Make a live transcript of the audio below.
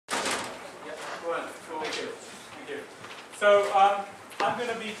Excellent. Cool. Thank you. Thank you. So I'm going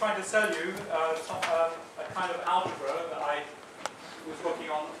to be trying to sell you a kind of algebra that I was working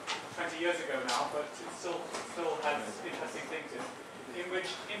on 20 years ago now, but it still has interesting things in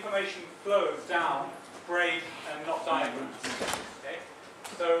which information flows down braid and not diagrams. Okay.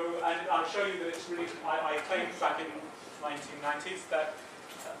 So, and I'll show you that it's really. I claimed back in the 1990s that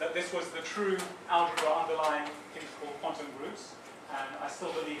this was the true algebra underlying things called quantum groups, and I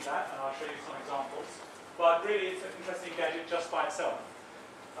still believe that, and I'll show you some examples. But really, it's an interesting gadget just by itself,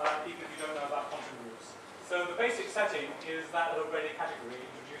 even if you don't know about quantum groups. So the basic setting is that of a braided category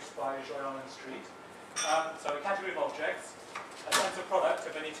introduced by Shahn Majid. So a category of objects, a tensor product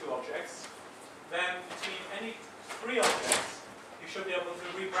of any two objects. Then between any three objects, you should be able to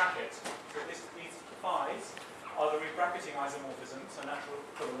rebracket. So these phi's are the rebracketing isomorphisms, so natural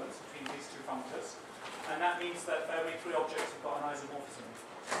equivalents between these two functors. And that means that for every three objects you've got an isomorphism.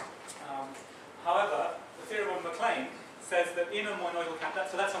 However, the theorem of Maclane says that in a monoidal category,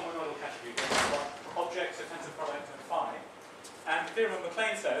 so that's a monoidal category, where you've got objects, a tensor product, and phi. And the theorem of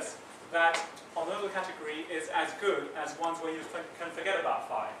Maclane says that a monoidal category is as good as ones where you can forget about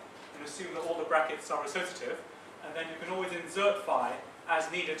phi and assume that all the brackets are associative, and then you can always insert phi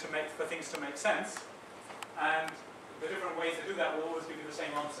as needed for things to make sense. And the different ways to do that will always give you the same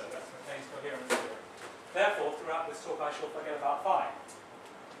answer. That's Maclane's coherence theorem. Therefore, throughout this talk, I shall forget about phi.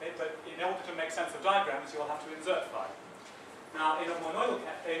 Okay, but in order to make sense of diagrams, you'll have to insert phi. Now, in a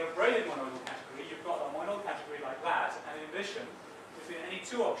braided monoidal category, you've got a monoidal category like that, and in addition, between any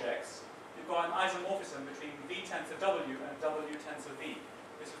two objects, you've got an isomorphism between V tensor W and W tensor V.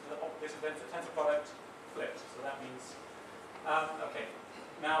 This is the tensor product flipped, so that means, okay.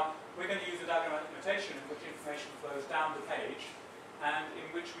 Now, we're going to use a diagrammatic notation in which information flows down the page, and in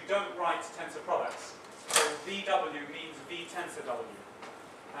which we don't write tensor products. So VW means V tensor W.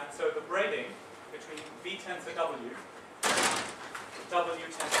 And so the braiding between V tensor W and W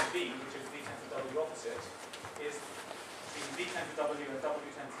tensor V, which is V tensor W opposite, is between V tensor W and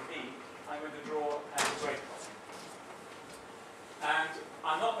W tensor V. I'm going to draw as a braid crossing. And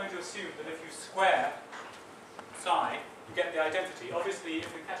I'm not going to assume that if you square psi, you get the identity. Obviously,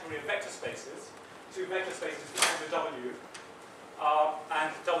 if the category of vector spaces, two vector spaces V tensor W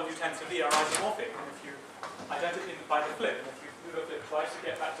and W tensor V are isomorphic. And if you identify by the flip, and if you do the flip twice, you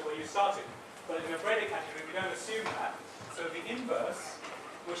get back to where you started. But in a braided category, we don't assume that. So the inverse,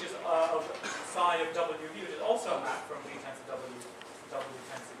 which is of psi of WV, which is also a map from V tensor W to W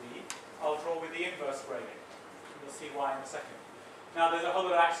tensor V, I'll draw with the inverse braiding. You'll see why in a second. Now, there's a whole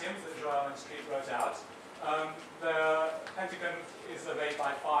lot of axioms that Shahn Majid wrote out. The pentagon is obeyed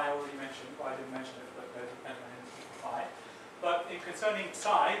by phi, I already mentioned, but I didn't mention it, but there's a pentagon in phi. But in concerning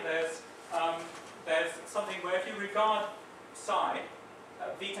psi, there's something where if you regard psi,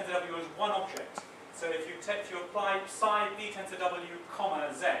 V tensor W as one object. So if you apply psi V tensor W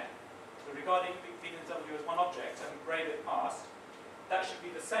comma Z, so regarding V tensor W as one object and braid it past, that should be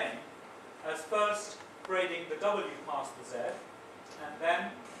the same as first braiding the W past the Z, and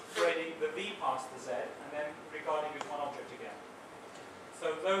then braiding the V past the Z, and then regarding it as one object again.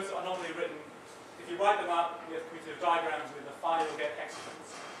 So those are normally written, if you write them up with commutative diagrams with the phi, you'll get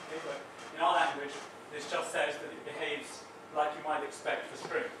excellence. Okay? But in our language, this just says that it behaves like you might expect for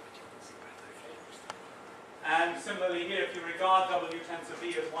string. And similarly here, if you regard W tensor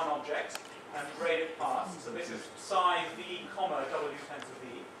V as one object and braid it past, so this is psi V comma W tensor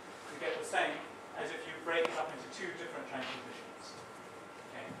V, you get the same as if you break it up into two different transpositions.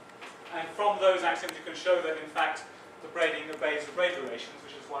 Okay. And from those axioms you can show that in fact the braiding obeys the braid relations,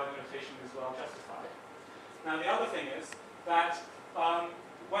 which is why the notation is well justified. Now the other thing is that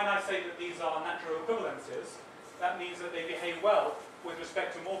when I say that these are natural equivalences, that means that they behave well with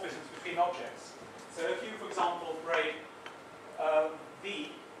respect to morphisms between objects. So if you, for example, braid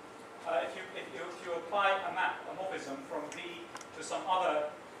V, if you apply a morphism from V to some other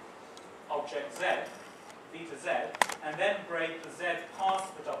object Z, V to Z, and then braid the Z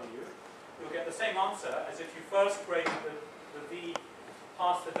past the W, you'll get the same answer as if you first braided the V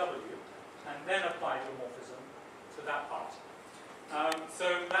past the W, and then applied your morphism to that part.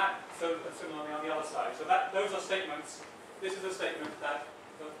 So similarly on the other side. So those are statements. This is a statement that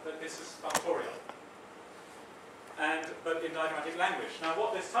this is functorial, but in diagrammatic language. Now,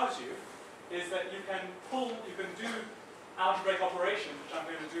 what this tells you is that you can do algebraic operations, which I'm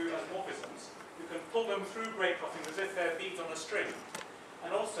going to do as morphisms. You can pull them through braid crossings as if they're beads on a string.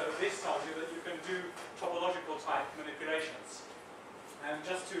 And also, this tells you that you can do topological type manipulations. And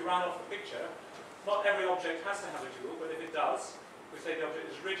just to round off the picture, not every object has to have a dual, but if it does, we say the object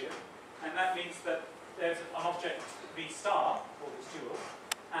is rigid, and that means that there's an object V star, called its dual,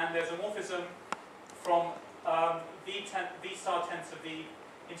 and there's a morphism from V star tensor V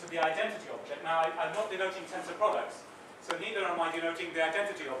into the identity object. Now, I'm not denoting tensor products, so neither am I denoting the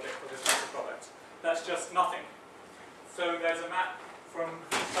identity object for this tensor product. That's just nothing. So there's a map from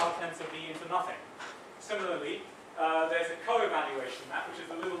V star tensor V into nothing. Similarly, there's a co-evaluation map, which is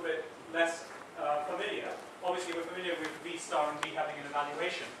a little bit less familiar. Obviously, we're familiar with V star and V having an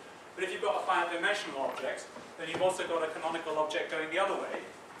evaluation. But if you've got a finite dimensional object, then you've also got a canonical object going the other way,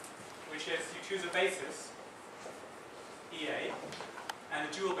 which is you choose a basis, EA, and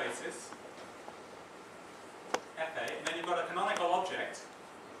a dual basis, FA, and then you've got a canonical object,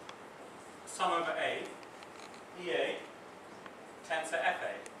 sum over A, EA, tensor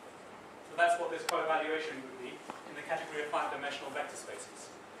FA. So that's what this co-evaluation would be in the category of finite dimensional vector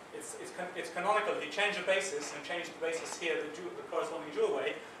spaces. It's canonical. If you change the basis and change the basis here the corresponding dual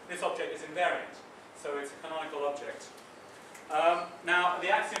way, this object is invariant. So it's a canonical object. Now, the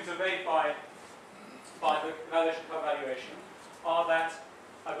axioms obeyed by the evaluation co-evaluation are that,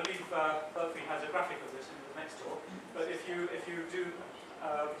 I believe Berkeley has a graphic of this in the next talk, but if you do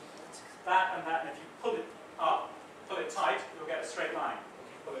that and that, and if you pull it up, pull it tight, you'll get a straight line. If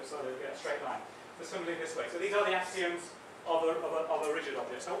you pull it slowly, you'll get a straight line. So similarly this way. So these are the axioms of a rigid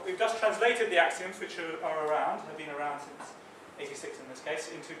object. So we've just translated the axioms, which are around, have been around since 86 in this case,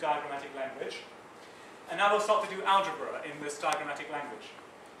 into diagrammatic language. And now we'll start to do algebra in this diagrammatic language.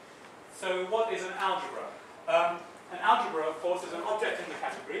 So what is an algebra? An algebra, of course, is an object in the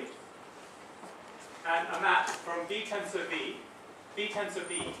category, and a map from V tensor V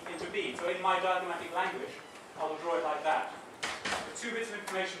into V. So in my diagrammatic language, I will draw it like that. The two bits of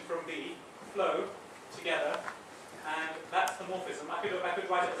information from V flow together, and that's the morphism. I could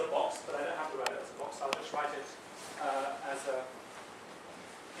write it as a box, but I don't have to write it as a box. I'll just write it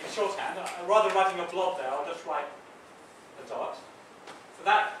in shorthand. Rather than writing a blob there, I'll just write a dot. So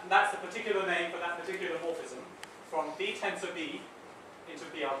that's the particular name for that particular morphism from V tensor V into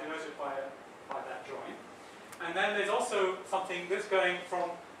V. I'll denote it by that join. And then there's also something that's going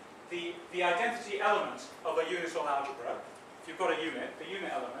from the identity element of a unital algebra. If you've got a unit, the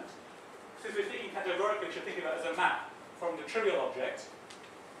unit element. Since we're thinking categorically, we should think of it as a map from the trivial object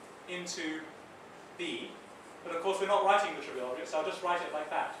into V. But of course, we're not writing the trivial object, so I'll just write it like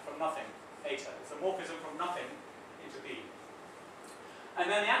that, from nothing, eta. It's a morphism from nothing into V. And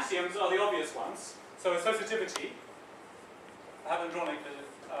then the axioms are the obvious ones. So associativity, I haven't drawn it because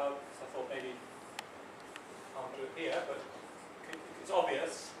I thought maybe I'll do it here, but it's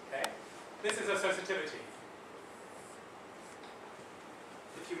obvious. Okay, this is associativity.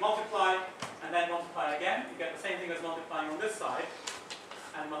 If you multiply and then multiply again, you get the same thing as multiplying on this side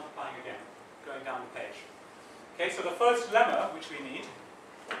and multiplying again, going down the page. Okay, so the first lemma which we need,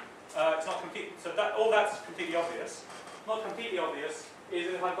 it's not complete. So all that's completely obvious. Not completely obvious is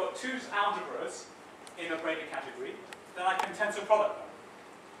that if I've got two algebras in a braided category, then I can tensor product them.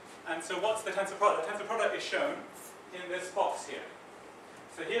 And so what's the tensor product? The tensor product is shown in this box here.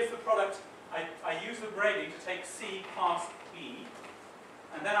 So here's the product. I use the braiding to take C past B,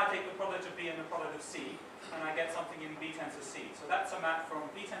 and then I take the product of B and the product of C, and I get something in B tensor C. So that's a map from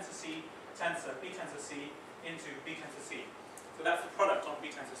B tensor C tensor B tensor C into B tensor C. So that's the product on B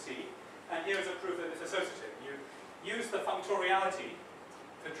tensor C. And here is a proof that it's associative. You use the functoriality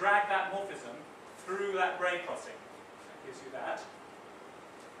to drag that morphism through that braid crossing. That gives you that.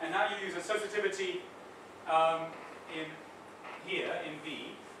 And now you use associativity in here, in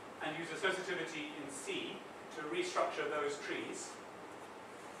V, and use associativity in C to restructure those trees.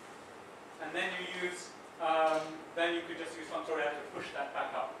 And then you use, then you could just use functoriality to push that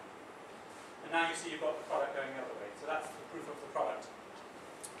back up. And now you see you've got the product going the other way. So that's the proof of the product.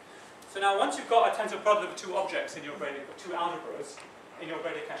 So now once you've got a tensor product of two objects in your braided, two algebras in your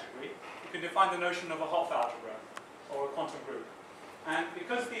braided category, you can define the notion of a Hopf algebra, or a quantum group. And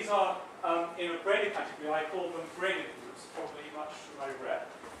because these are in a braided category, I call them braided groups, probably much to my regret.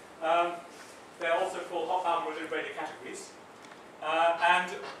 They're also called Hopf algebras in braided categories.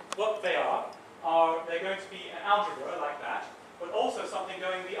 And what they are they're going to be an algebra like that, but also something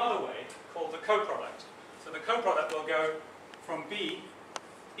going the other way, called the coproduct. So the coproduct will go from B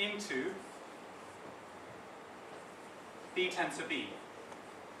into B tensor B.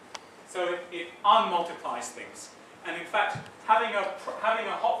 So it unmultiplies things. And in fact, having a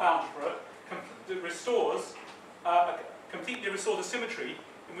Hopf algebra completely restores a symmetry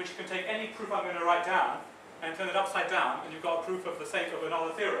in which you can take any proof I'm going to write down and turn it upside down, and you've got a proof of the same of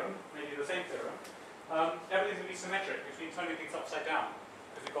another theorem, maybe the same theorem. Everything's going to be symmetric, which means turning things upside down.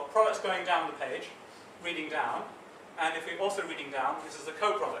 Because we've got products going down the page, reading down, and if we're also reading down, this is a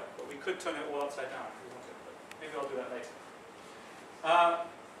co-product, but we could turn it all upside down if we wanted, but maybe I'll do that later.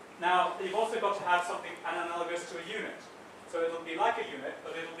 Now, you've also got to have something analogous to a unit. So it'll be like a unit,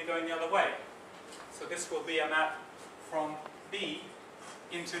 but it'll be going the other way. So this will be a map from B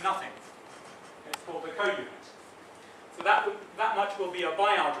into nothing. It's called the co-unit. So that much will be a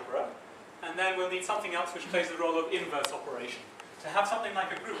bialgebra, and then we'll need something else which plays the role of inverse operation. To have something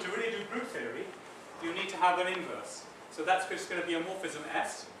like a group, to really do group theory, you need to have an inverse. So that's just going to be a morphism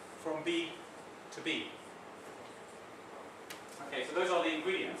S from B to B. Okay, so those are the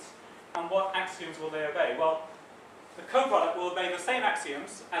ingredients. And what axioms will they obey? Well, the coproduct will obey the same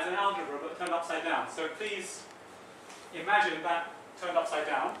axioms as an algebra, but turned upside down. So please imagine that turned upside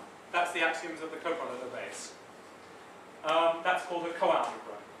down. That's the axioms that the coproduct obeys. That's called a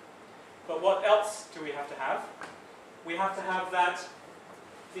coalgebra. But what else do we have to have? We have to have that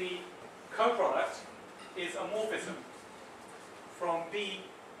the coproduct is a morphism from B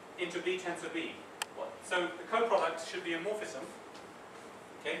into B tensor B. So the coproduct should be a morphism,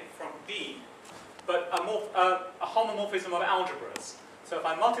 okay, from B, but a homomorphism of algebras. So if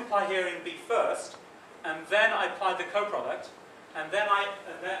I multiply here in B first, and then I apply the coproduct, and then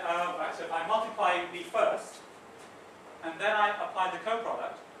so if I multiply in B first, and then I apply the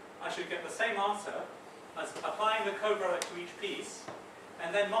coproduct, I should get the same answer as applying the coproduct to each piece,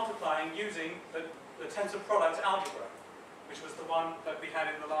 and then multiplying using the tensor product algebra, which was the one that we had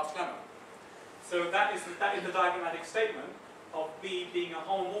in the last lemma. So that is the diagrammatic statement of B being a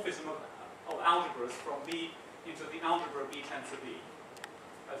homomorphism of algebras from B into the algebra B tensor B.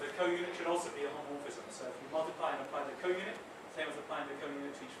 The co-unit should also be a homomorphism. So if you multiply and apply the co-unit, same as applying the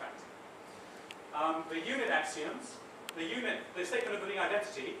co-unit to each factor. The unit axioms, the statement of the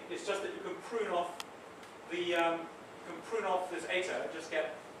identity is just that you can prune off this eta, just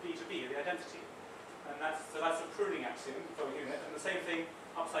get B to B, the identity. And that's a pruning axiom for a unit, and the same thing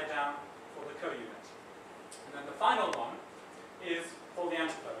upside down for the co-unit. And then the final one is for the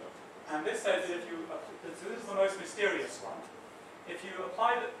antipode. And this says that if you, so this is the most mysterious one. If you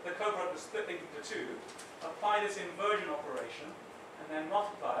apply the coproduct, the split into two, apply this inversion operation, and then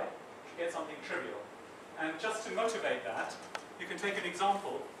multiply, you get something trivial. And just to motivate that, you can take an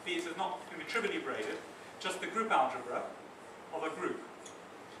example, this is not going to be trivially braided, just the group algebra of a group.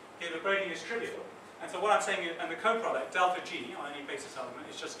 Here the braiding is trivial, and so what I'm saying is, and the coproduct, delta G, on any basis element,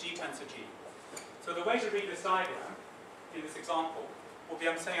 is just G tensor G. So the way to read this diagram, in this example, will be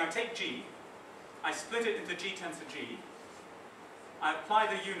I'm saying I take G, I split it into G tensor G, I apply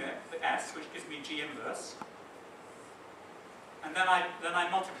the unit, the S, which gives me G inverse, and then I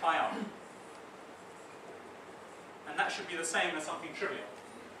multiply up. And that should be the same as something trivial,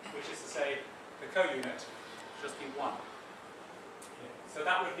 which is to say the co-unit just be 1. So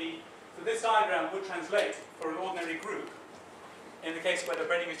that would be, so this diagram would translate for an ordinary group, in the case where the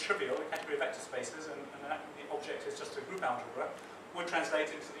braiding is trivial, the category of vector spaces, and the object is just a group algebra, would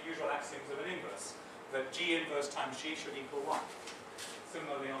translate into the usual axioms of an inverse, that G inverse times G should equal 1.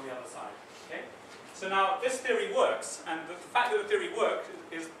 Similarly on the other side. Okay? So now this theory works, and the fact that the theory works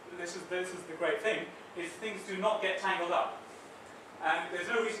is this is the great thing, is things do not get tangled up. And there's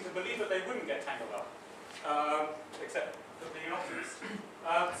no reason to believe that they wouldn't get tangled up, except for being an optimist.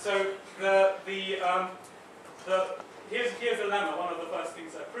 So here's a lemma. One of the first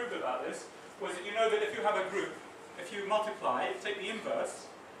things I proved about this was that you know that if you have a group, if you multiply, take the inverse,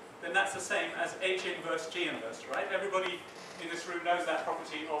 then that's the same as H inverse G inverse, right? Everybody in this room knows that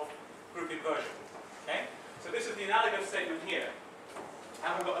property of group inversion. Okay? So this is the analogous statement here. I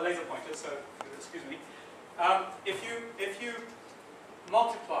haven't got a laser pointer, so excuse me. If you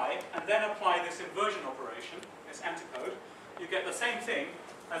multiply and then apply this inversion operation, this antipode, you get the same thing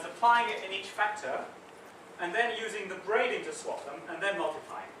as applying it in each factor and then using the braiding to swap them and then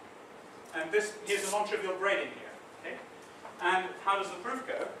multiplying. And here's a non-trivial braiding here. Okay? And how does the proof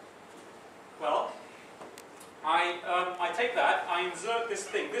go? Well, I take that, I insert this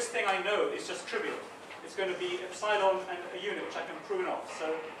thing. This thing I know is just trivial. It's going to be epsilon and a unit which I can prune off.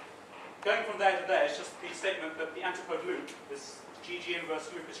 So going from there to there is just the statement that the antipode loop, this GG inverse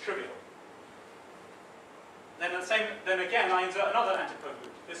loop, is trivial. Then again I insert another antipode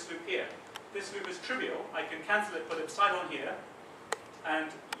loop, this loop here. This loop is trivial. I can cancel it, put epsilon here and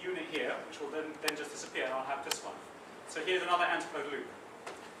unit here, which will then just disappear, and I'll have this one. So here's another antipode loop.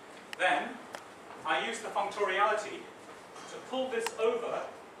 Then I use the functoriality to pull this over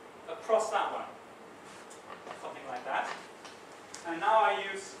across that one. Something like that. And now I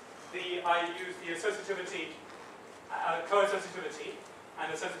use the associativity, co-associativity,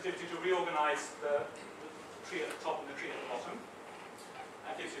 and the sensitivity to reorganize the tree at the top and the tree at the bottom.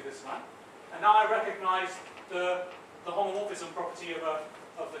 That gives you this one. And now I recognize the homomorphism property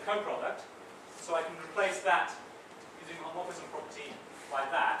of the coproduct, so I can replace that using the homomorphism property by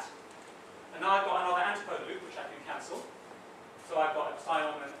that. And now I've got another antipode loop which I can cancel. So I've got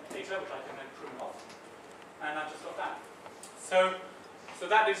epsilon and eta which I can then prune off. And I've just got that. So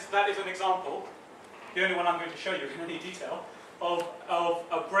that is an example, the only one I'm going to show you in any detail, of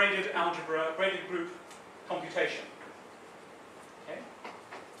a braided algebra, braided group computation. Okay?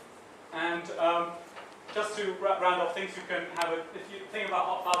 And just to round off things, you can have if you think about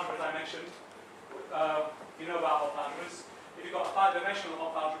Hopf algebras I mentioned, you know about Hopf algebras. If you've got a 5-dimensional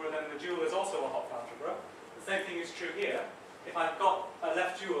Hopf algebra, then the dual is also a Hopf algebra. The same thing is true here. If I've got a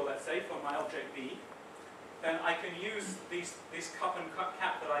left dual, let's say, for my object B, then I can use these cup and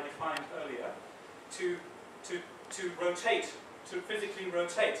cap that I defined earlier to rotate, to physically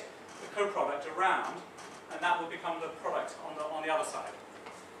rotate the coproduct around, and that will become the product on the other side.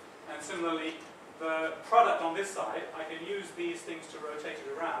 And similarly, the product on this side, I can use these things to rotate it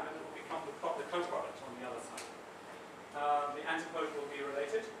around, and it will become the coproduct on the other side. The antipode will be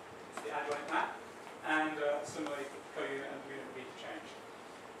related, it's the adjoint map, and similarly, co-unit and unit will be changed.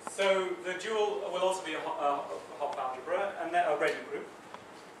 So the dual will also be a Hopf algebra, and then a braided group.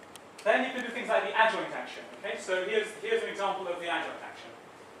 Then you can do things like the adjoint action. Okay, so here's an example of the adjoint action.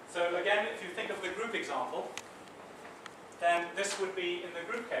 So again, if you think of the group example, then this would be in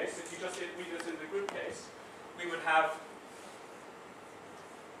the group case. If you just read this in the group case, we would have.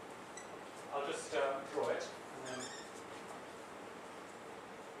 I'll just draw it. And then,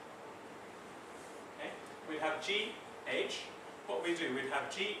 okay, we'd have G, H. What we do, we'd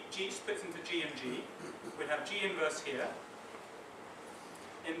have G splits into G and G. We'd have G inverse here.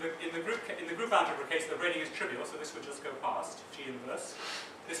 In the group algebra case, the braiding is trivial, so this would just go past G inverse.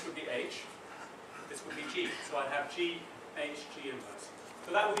 This would be H. This would be G. So I'd have G, H, G inverse.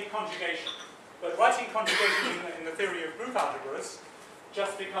 So that would be conjugation. But writing conjugation in the theory of group algebras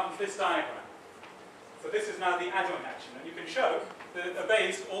just becomes this diagram. So this is now the adjoint action, and you can show that it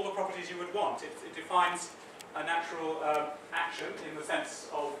obeys all the properties you would want. It defines a natural action in the sense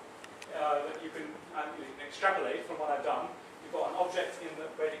of that you can extrapolate from what I've done. You've got an object in the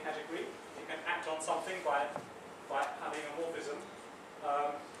braiding category. You can act on something by having a morphism.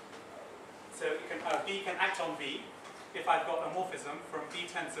 So you can, B can act on V if I've got a morphism from B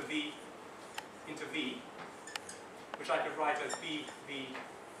tensor V into V, which I could write as B, V,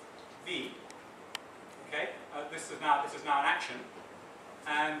 V. Okay, this is now an action,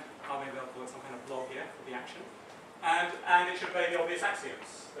 and maybe I'll call it some kind of blob here for the action, and it should obey the obvious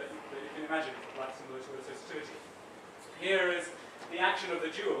axioms that you can imagine, like similar to associativity. Here is the action of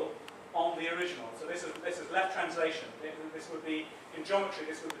the dual on the original. So this is left translation. This would be, in geometry,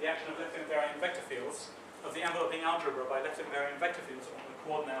 this would be the action of left invariant vector fields of the enveloping algebra by left invariant vector fields on the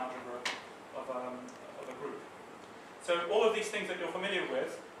coordinate algebra of a group. So all of these things that you're familiar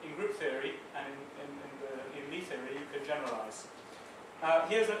with in group theory and in Lie theory, you can generalize.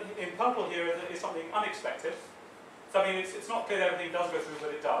 In purple here is something unexpected. So I mean, it's not clear that everything does go through, but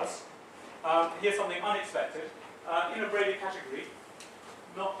it does. Here's something unexpected. In a braided category,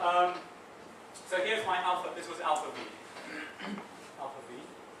 so here's my alpha, this was alpha V. Alpha V.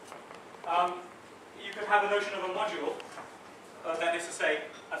 You could have a notion of a module, that is to say,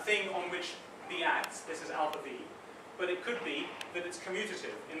 a thing on which V acts, this is alpha V, but it could be that it's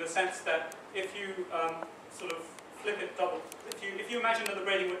commutative, in the sense that if you sort of flip it double, if you imagine that the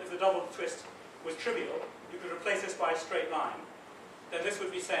braiding, if the double twist was trivial, you could replace this by a straight line, then this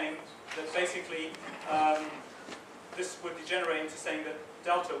would be saying that basically, this would degenerate into saying that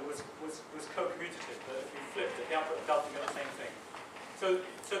delta was co-commutative, that if you flipped it, the output of delta, you get the same thing.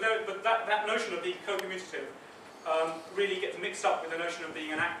 But that notion of being co-commutative really gets mixed up with the notion of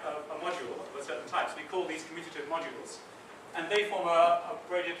being a module of a certain type. So we call these commutative modules, and they form a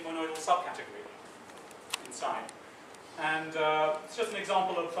braided monoidal subcategory inside. And it's just an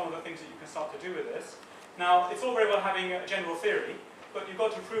example of some of the things that you can start to do with this. Now, it's all very well having a general theory, but you've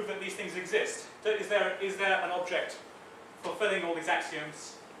got to prove that these things exist. Is there an object fulfilling all these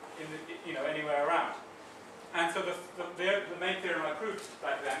axioms in anywhere around? And so the main theorem I proved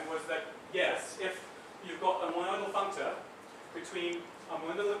back then was that yes, if you've got a monoidal functor between a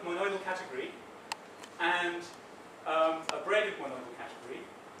monoidal category and a braided monoidal category,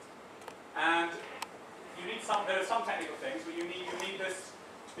 and there are some technical things, but you need this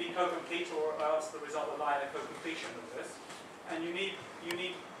to be co-complete, or else the result will lie in a co-completion of this. And you need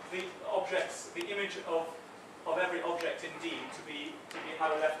the objects, the image of every object in D to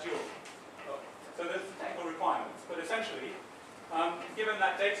have a left dual. So there's the technical requirements, but essentially, given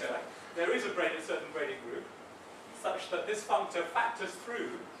that data, there is a certain braided group, such that this functor factors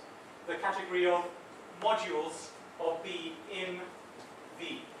through the category of modules of B in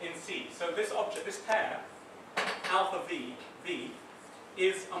V, in C. So this object, this pair, alpha V, V,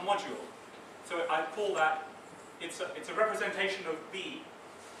 is a module. So I call that, it's a representation of B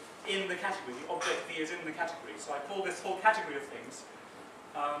in the category. The object B is in the category. So I call this whole category of things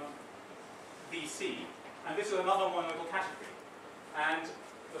BC, and this is another monoidal category. And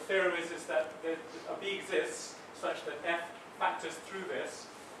the theorem is that a B exists such that F factors through this,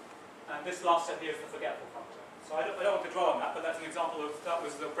 and this last set here is the forgetful functor. So I don't want to dwell on that, but that's an example of, that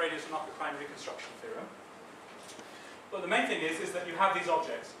was the Braided Algebra reconstruction theorem. But the main thing is that you have these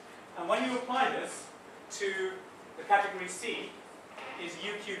objects. And when you apply this to the category C, is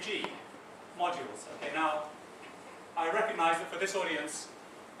UQG modules. Okay, now, I recognize that for this audience,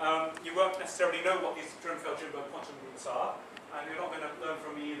 you won't necessarily know what these Drinfeld-Jimbo quantum groups are, and you're not going to learn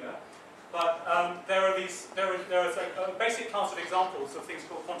from me either. But there are a basic class of examples of things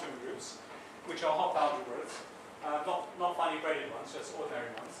called quantum groups, which are Hopf algebras, not finely braided ones, just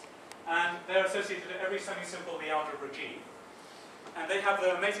ordinary ones. And they're associated to every semi-simple Lie algebra G. And they have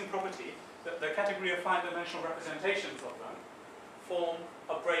the amazing property that the category of finite-dimensional representations of them form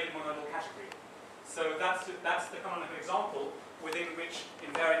a braided monoidal category. So that's the canonical example within which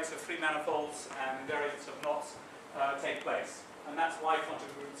invariants of free manifolds and invariants of knots take place. And that's why quantum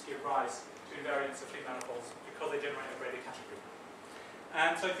groups give rise to invariants of free manifolds, because they generate a braided category.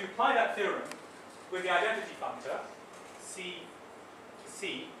 And so if you apply that theorem with the identity functor, C to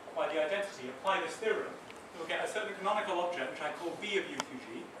C, by the identity, apply this theorem, you'll get a certain canonical object, which I call B of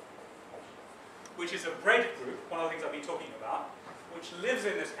UQG, which is a braided group, one of the things I've been talking about, which lives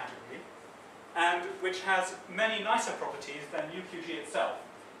in this category, and which has many nicer properties than UQG itself.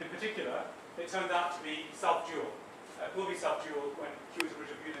 In particular, it turns out to be self-dual. It will be self-dual when Q is a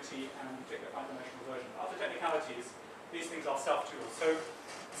root of unity and you take the finite-dimensional version. After technicalities, these things are self-dual.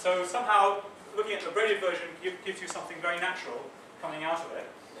 So somehow, looking at the braided version gives you something very natural coming out of it.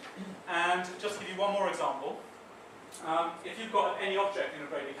 And just to give you one more example, if you've got any object in a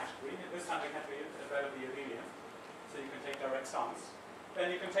braided category, this time the category is availably abelian, so you can take direct sums, then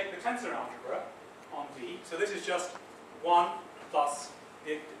you can take the tensor algebra on V. So this is just 1 plus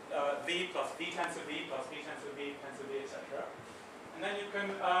V plus V tensor V plus V tensor V tensor V, etc. And then you can,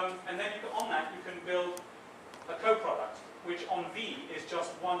 on that you can build a coproduct, which on V is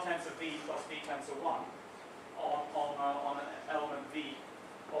just 1 tensor V plus V tensor 1 on an element V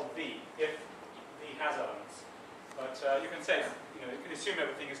of V, if V has elements. But you can say, you can assume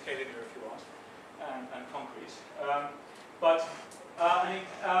everything is k-linear if you want, and concrete.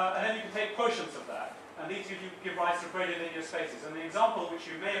 And then you can take quotients of that, and these give rise to braided linear spaces. And the example, which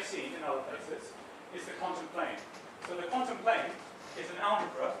you may have seen in other places, is the quantum plane. So the quantum plane is an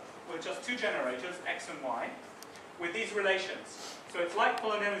algebra with just two generators, x and y, with these relations. So it's like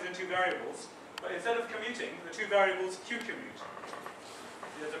polynomials in two variables, but instead of commuting, the two variables q commute.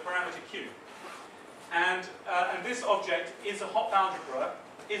 There's a parameter q. And this object is a Hopf algebra,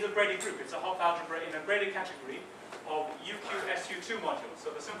 is a braided group. It's a Hopf algebra in a braided category of UQ SU2 modules.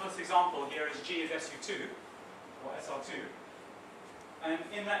 So the simplest example here is G is SU2, or SR2. And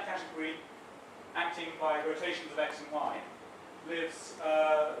in that category, acting by rotations of x and y, lives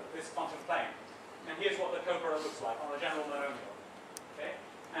this quantum plane. And here's what the coproduct looks like on a general monomial. Okay?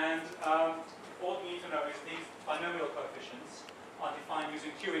 And all you need to know is these binomial coefficients are defined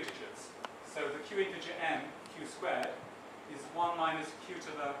using q integers. So the q integer n, q squared, is 1 minus q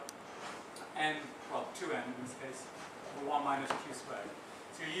to the n, well, 2n in this case, or 1 minus q squared.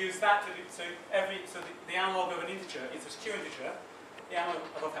 So you use that to do, so the analog of an integer is this q integer, the analog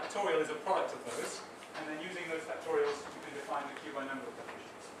of a factorial is a product of those, and then using those factorials you can define the q binomial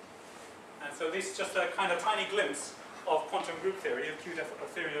coefficients. And so this is just a kind of tiny glimpse of quantum group theory, of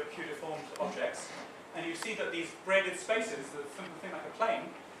theory of q-deformed objects. And you see that these braided spaces, the simple thing like a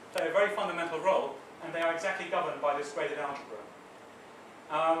plane, play a very fundamental role, and they are exactly governed by this braided algebra.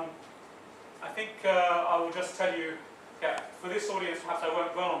 I think I will just tell you, for this audience perhaps I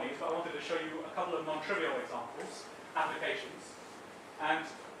won't dwell on these, but I wanted to show you a couple of non-trivial examples, applications. And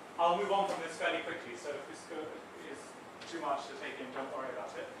I'll move on from this fairly quickly, so if this is too much to take in, don't worry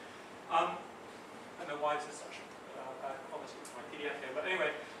about it. I don't know why this is such bad quality with my PDF here, but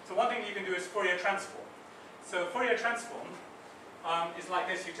anyway, so one thing you can do is Fourier transform. So Fourier transform is like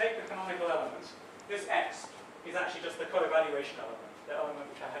this. You take the canonical element. This x is actually just the co-evaluation element, the element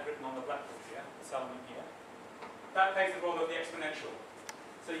which I had written on the blackboard here, this element here. That plays the role of the exponential.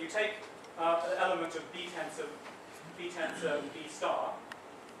 So you take an element of b tensor b star,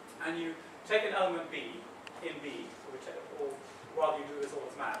 and you take an element b in b, or rather you do this all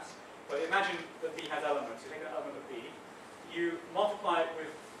as maths. But imagine that b has elements. You take an element of b, you multiply it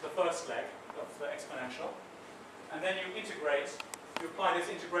with the first leg of the exponential, and then you integrate, you apply this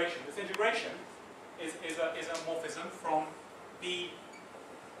integration. This integration is a morphism from b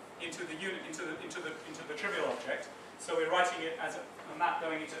into the unit, into the trivial object. So we're writing it as a map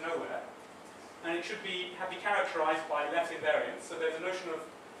going into nowhere, and it should be characterized by left invariance. So there's a notion of,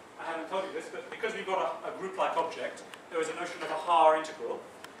 I haven't told you this, but because we've got a group-like object, there is a notion of a Haar integral,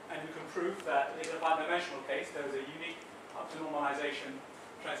 and you can prove that in a bidimensional case there is a unique up to normalization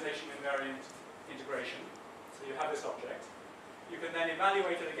translation invariant integration. So you have this object. You can then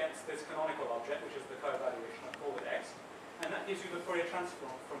evaluate it against this canonical object, which is the co-evaluation. I call it X, and that gives you the Fourier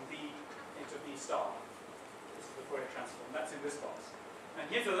transform from B into B star. This is the Fourier transform. That's in this box. And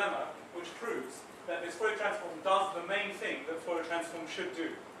here's a lemma which proves that this Fourier transform does the main thing that Fourier transform should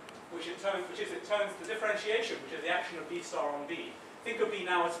do, which it turns the differentiation, which is the action of B star on B. Think of B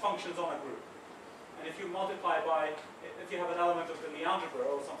now as functions on a group. And if you multiply by, if you have an element of the algebra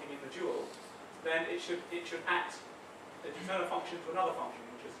or something in the dual, then it should act. If you turn a function to another function,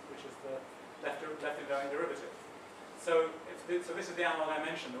 which is the left invariant derivative. So this is the analog I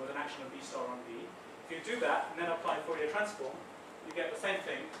mentioned. There was an action of B star on B. If you do that and then apply Fourier transform, you get the same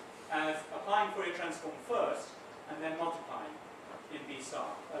thing as applying Fourier transform first and then multiplying in B star.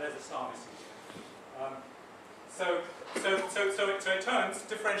 There's a star missing here. So it turns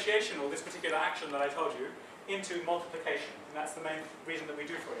differentiation, or this particular action that I told you, into multiplication, and that's the main reason that we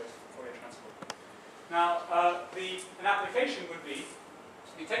do Fourier transform. Now, an application would be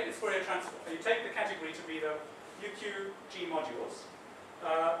you take this Fourier transform, you take the category to be the UQG modules,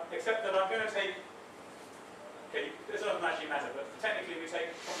 except that I'm going to take. Okay, this doesn't actually matter, but technically we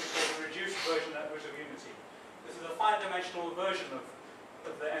take something called the reduced version at root of unity. This is a 5-dimensional version of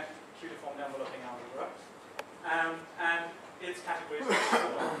the Q-deformed enveloping algebra. And its category is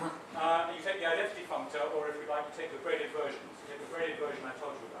you take the identity functor, or if you like, you take the braided version. So you take the braided version I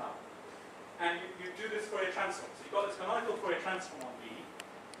told you about. And you do this Fourier transform. So you've got this canonical Fourier transform on B.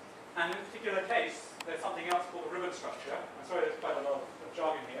 And in a particular case, there's something else called the ribbon structure. I'm sorry, there's quite a lot of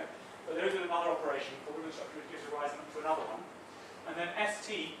jargon here. But there is another operation called ribbon structure which gives rise to another one. And then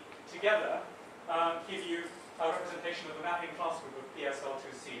ST together give you a representation of the mapping class group of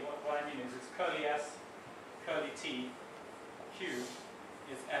PSL2C. What I mean is it's curly S, curly T, Q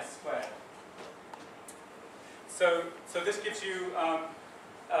is S squared. So this gives you a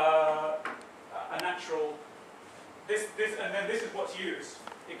natural, and then this is what's used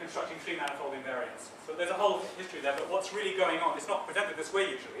in constructing three-manifold invariants. So there's a whole history there, but what's really going on, it's not presented this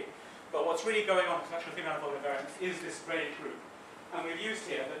way usually, but what's really going on in construction of three-manifold invariants is this braided group. And we've used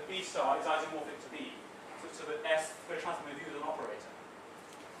here that B star is isomorphic to B, so that S, the transform is used as an operator.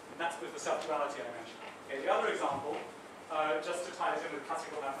 And that's with the self-duality I mentioned. Okay, the other example, just to tie this in with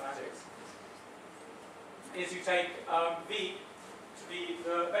classical mathematics, is you take V to be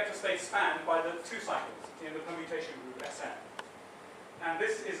the vector space spanned by the two cycles in the permutation group Sn. And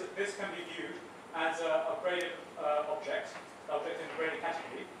this can be viewed as a braided object in the braided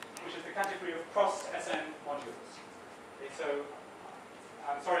category, which is the category of crossed Sn modules. Okay, so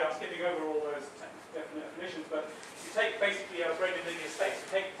I'm sorry I'm skipping over all those definitions, but you take basically a braided linear space. You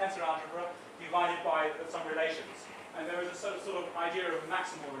take tensor algebra divided by some relations, and there is a sort of idea of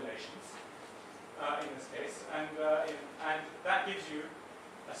maximal relations in this case, and that gives you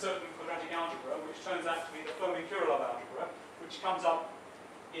a certain quadratic algebra, which turns out to be the Flowin'Cat algebra, which comes up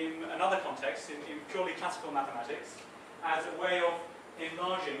in another context, in purely classical mathematics, as a way of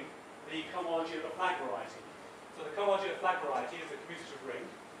enlarging the cohomology of the flag variety. So the cohomology of the flag variety is a commutative ring,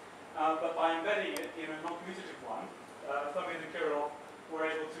 but by embedding it in a non-commutative one, Fermi and Kirillov were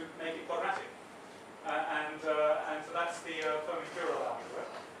able to make it quadratic. And so that's the Fermi-Kirillov algebra.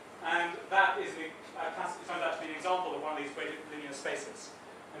 And that is it turns out to be an example of one of these braided linear spaces.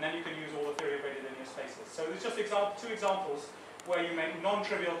 And then you can use all the theory of braided linear spaces. So there's just two examples where you make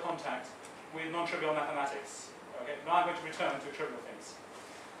non-trivial contact with non-trivial mathematics. Okay, now I'm going to return to trivial things.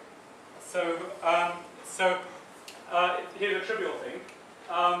 So here's a trivial thing.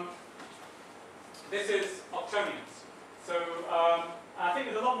 This is octonions. So I think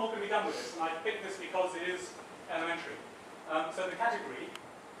there's a lot more can be done with this, and I picked this because it is elementary. So the category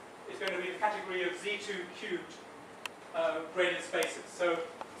is going to be the category of Z2 cubed braided spaces. So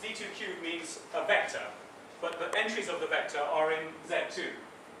Z2 cubed means a vector, but the entries of the vector are in Z2,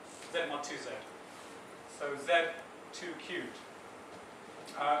 Z12Z. So Z2 cubed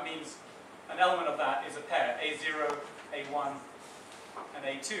means an element of that is a pair, A0, A1, and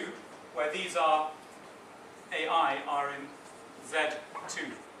A2, where these are, AI are in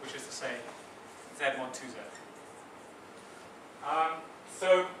Z2, which is to say Z12Z.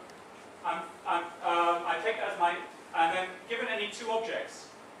 So I take that as my, and then given any two objects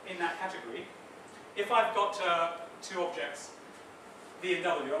in that category, if I've got two objects, V and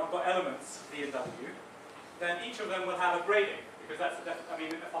W, and I've got elements V and W, then each of them will have a braiding. because that's, I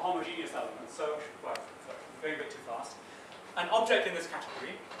mean, for homogeneous elements. So, well, sorry, I'm going a bit too fast. An object in this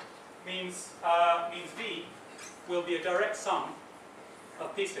category means V will be a direct sum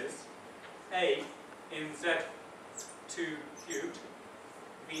of pieces A in Z2 cubed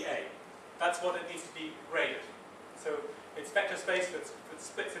VA. That's what it needs to be braided. So it's vector space that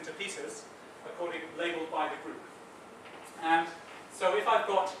splits into pieces labeled by the group. And so if I've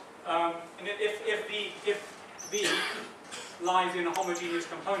got, if V lies in a homogeneous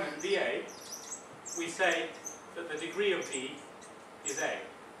component VA, we say that the degree of V is A. Okay?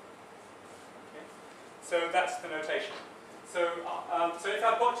 So that's the notation. So, so if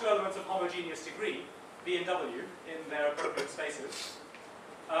I've got two elements of homogeneous degree, V and W, in their appropriate spaces,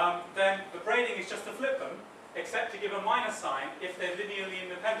 then the braiding is just to flip them, except to give a minus sign if they're linearly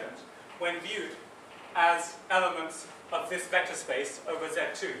independent when viewed as elements of this vector space over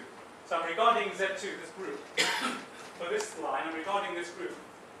Z2. So I'm regarding Z2, this group, for this line, I'm regarding this group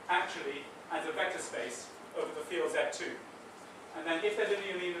actually as a vector space over the field Z2. And then if they're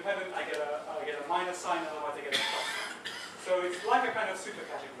linearly independent, I get a minus sign, otherwise I get a plus sign. So it's like a kind of super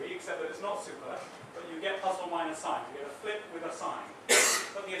category, except that it's not super, but you get plus or minus sign. You get a flip with a sign.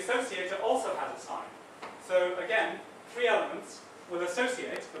 But the associator also has a sign. So again, three elements will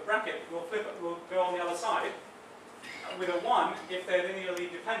associate, the bracket will go on the other side, with a 1 if they're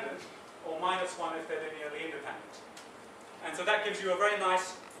linearly dependent, or minus 1 if they're linearly independent. And so that gives you a very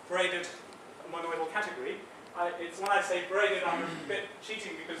nice braided monoidal category. When I say braided, I'm a bit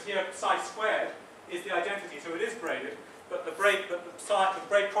cheating because here psi squared is the identity, so it is braided, but the braid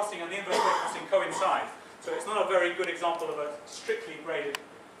crossing and the inverse braid crossing coincide. So it's not a very good example of a strictly braided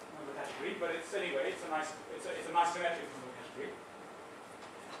monoidal category, but it's anyway, it's a nice symmetric monoidal category.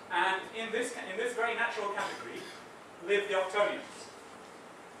 And in this very natural category live the octonions.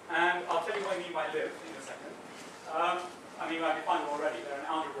 And I'll tell you what I mean by live in a second. I mean, I defined them already. They're an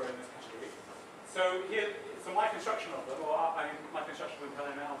algebra in this category. So my construction of them, or my construction with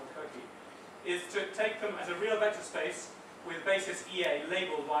Helena Albuquerque, is to take them as a real vector space with basis EA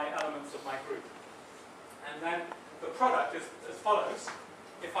labeled by elements of my group. And then the product is as follows.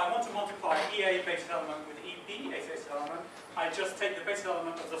 If I want to multiply EA basis element with EB basis element, I just take the basis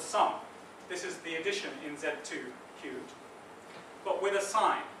element of the sum. This is the addition in Z2 cubed, but with a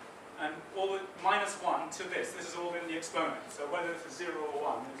sign. And all the minus 1 to this is all in the exponent. So whether this is 0 or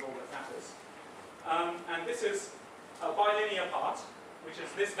 1 is all that matters. And this is a bilinear part, which is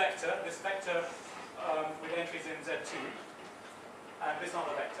this vector with entries in Z2, and this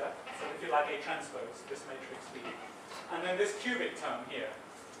other vector, so if you like A transpose, this matrix V. And then this cubic term here.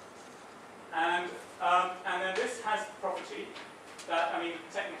 And then this has the property that, I mean,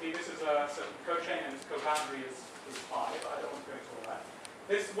 technically this is a certain cochain and its coboundary is phi, but I don't want to go into all that.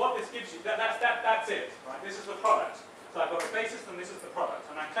 What this gives you, that's it, right? This is the product. So I've got a basis and this is the product.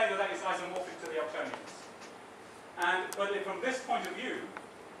 And I claim that is isomorphic to the octonions. But from this point of view,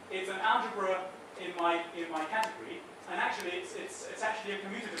 it's an algebra in my category, and actually it's actually a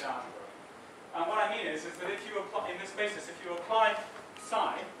commutative algebra. And what I mean is that if you apply, in this basis, if you apply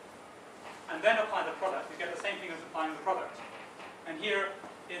psi, and then apply the product, you get the same thing as applying the product. And here,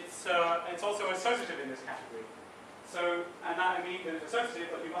 it's also associative in this category. So, and that I mean that it's associative,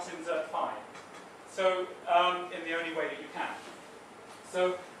 but you must insert phi. So, in the only way that you can.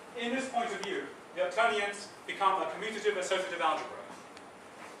 So, in this point of view, the octonions become a commutative associative algebra.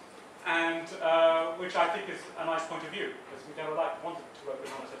 And, which I think is a nice point of view, because we never wanted to work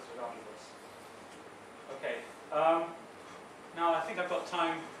with non-associative algebras. Okay. Now, I think I've got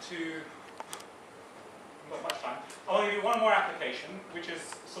time to... Not much time. I want to give you one more application, which is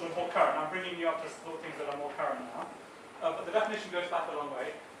sort of more current. I'm bringing you up to sort of things that are more current now. But the definition goes back a long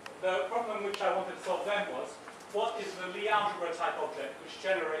way. The problem which I wanted to solve then was, what is the Lie algebra type object which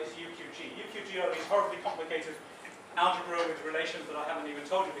generates UQG? UQG are these horribly complicated algebra with relations that I haven't even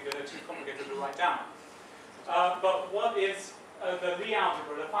told you because they're too complicated to write down. But what is the Lie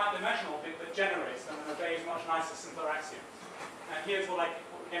algebra, the five-dimensional bit that generates them and obeys much nicer, simpler axioms? And here's what I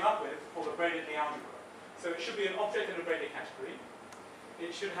came up with, called the braided algebra. So it should be an object in a braided category.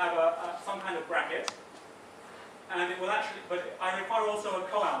 It should have some kind of bracket. And it will actually, but I require also a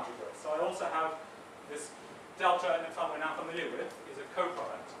co-algebra. So I also have this delta, and some we're now familiar with, is a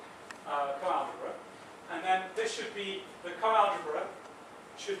co-product, co-algebra. And then this should be, the co-algebra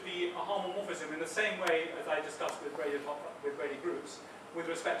should be a homomorphism in the same way as I discussed with braided groups with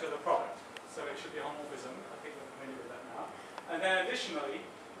respect to the product. So it should be a homomorphism. I think we're familiar with that now. And then additionally,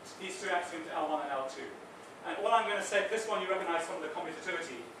 these two axioms, L1 and L2. And all I'm going to say, this one you recognize from the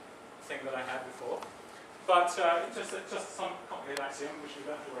commutativity thing that I had before. But just some complicated axiom, which you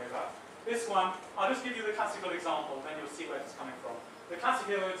don't have to worry about. This one, I'll just give you the classical example, and then you'll see where it's coming from. The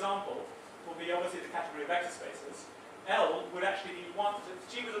classical example will be obviously the category of vector spaces. L would actually be 1, if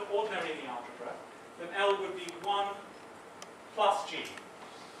G was an ordinary in the algebra, then L would be 1 plus G,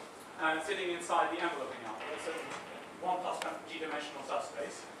 sitting inside the envelope in the algebra. So 1 plus G-dimensional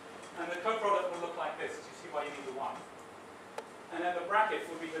subspace. And the coproduct would look like this, as you see why you need the 1. And then the bracket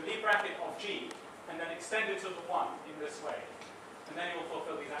would be the Lie bracket of G, and then extended to the 1 in this way. And then you will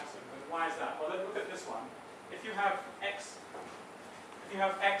fulfill these axioms. And why is that? Well, let's look at this one. If you have X,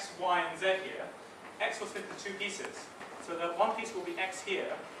 Y, and Z here, X will split into 2 pieces. So the one piece will be X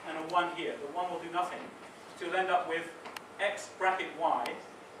here, and a 1 here. The 1 will do nothing. So you'll end up with X bracket Y,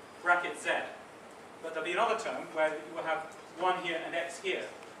 bracket Z. But there'll be another term where you will have 1 here and X here.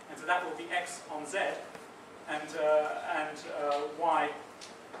 And so that will be X on Z, and Y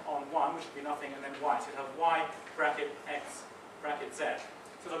on 1, which will be nothing, and then Y. So you'll have Y bracket X bracket Z.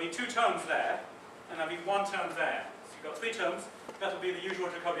 So there'll be 2 terms there, and there'll be 1 term there. So you've got 3 terms. That will be the usual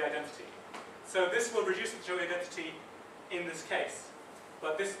Jacobi identity. So this will reduce the Jacobi identity in this case.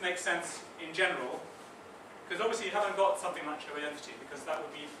 But this makes sense in general, because obviously you haven't got something like Jacobi identity, because that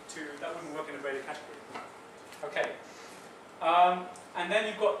wouldn't work in a braided category. Okay. And then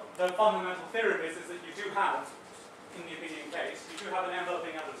you've got the fundamental theorem is that you do have, in the opinion case, you do have an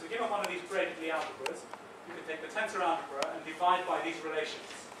enveloping algebra. So given one of these braided algebras, you can take the tensor algebra and divide by these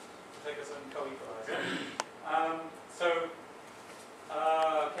relations to take a certain co-equalizer.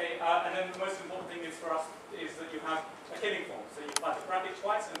 And then the most important thing is for us is that you have a killing form. So you apply the bracket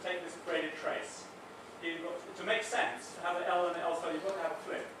twice and take this braided trace. To make sense, to have the L and the L star, you've got to have a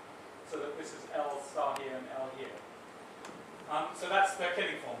flip. So that this is L star here and L here. So that's the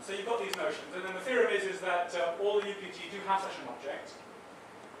killing form. So you've got these notions. And then the theorem is that all the UQG do have such an object.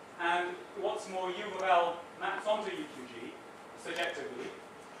 And what's more, U of L maps onto UQG surjectively.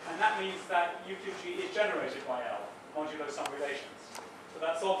 And that means that UQG is generated by L, modulo some relations. So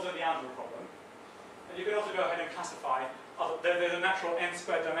that solves the algebra problem. And you can also go ahead and classify, there's a natural n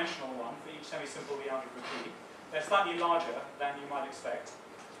squared dimensional one for each semi-simple algebra G. They're slightly larger than you might expect.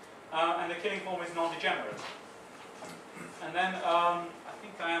 And the killing form is non-degenerate. And then, I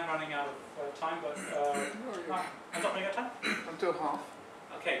think I am running out of time, but I'm not running out of time? Until half.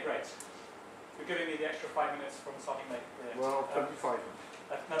 Okay, great. You're giving me the extra 5 minutes from starting late. Brilliant. Well, 25.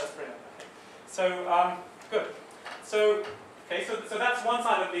 No, that's brilliant. Okay. So, good. So that's one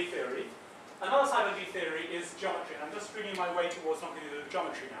side of Lie theory. Another side of Lie theory is geometry. And I'm just bringing my way towards something to do with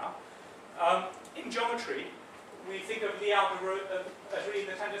geometry now. In geometry, we think of Lie algebra as really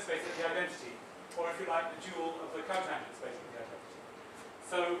the tangent space of the identity, or if you like, the dual of the cotangent space of the identity.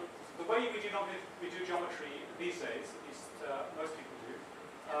 So the way we do geometry these days, at least most people do,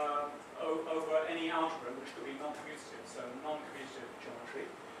 over any algebra, which could be non-commutative, so non-commutative geometry,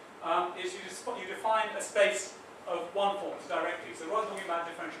 is you define a space of one forms directly. So rather than talking about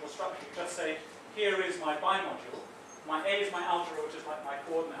differentiable structure, you just say, here is my bimodule, my A is my algebra, which is like my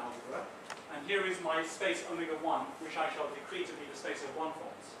coordinate algebra, and here is my space omega 1, which I shall decree to be the space of one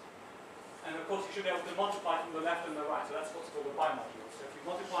forms. And of course, you should be able to multiply from the left and the right, so that's what's called a bimodule. So if you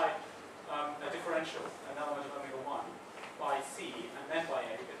multiply a differential, an element of omega 1, by C and then by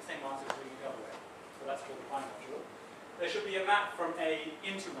A, you get the same answer as doing it the other way. So that's called a bimodule. There should be a map from A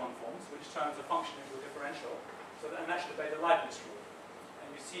into one forms, which turns a function into a differential, and that should obey the Leibniz rule. And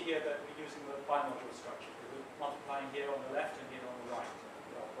you see here that we're using the bimodule structure. We're multiplying here on the left and here on the right,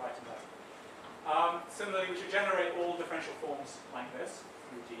 right and left. Similarly, we should generate all differential forms like this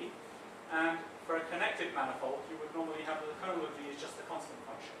through D. And for a connected manifold, you would normally have the kernel of D is just a constant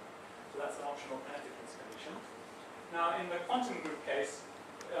function. So that's an optional connectedness condition. Now, in the quantum group case,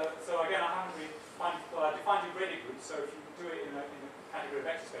 so again, I haven't really defined a braided group, so if you do it in a category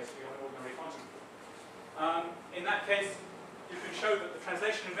of vector space, you have an ordinary quantum group. In that case, you can show that the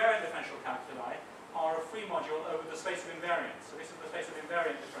translation invariant differential calculi are a free module over the space of invariants. So this is the space of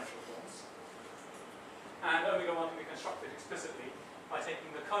invariant differential forms. And omega 1 can be constructed explicitly by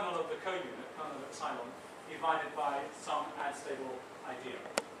taking the kernel of the co-unit, kernel of epsilon, divided by some ad-stable ideal.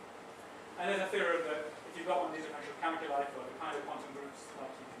 And there's a theorem that if you've got one of these differential calculi for the kind of quantum groups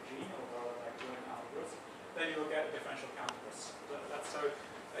like UQG, or like German algebras, then you will get a differential calculus. So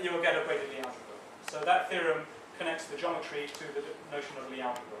you will get a braided Lie algebra. So that theorem connects the geometry to the notion of Lie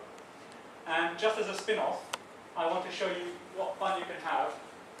algebra. And just as a spin-off, I want to show you what fun you can have.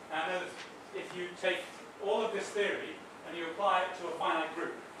 And if you take all of this theory and you apply it to a finite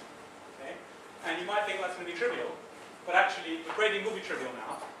group, okay? And you might think that's going to be trivial, but actually the braiding will be trivial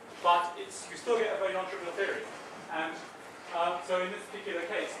now, but you still get a very non-trivial theory. And so in this particular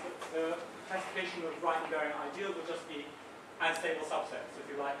case, the classification of right invariant ideal would just be ad-stable subsets, if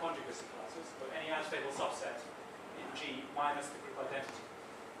you like, conjugacy classes, but any ad-stable subset in G minus the group identity.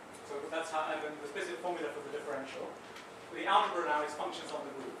 So that's how, and the specific formula for the differential. The algebra now is functions on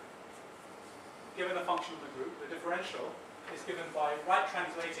the group. Given the function of the group, the differential is given by right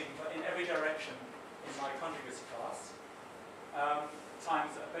translating but in every direction in my conjugacy class,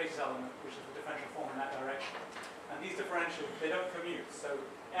 times a basis element, which is the differential form in that direction. And these differentials, they don't commute. So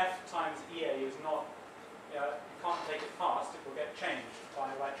f times EA is not, you can't take it past, it will get changed by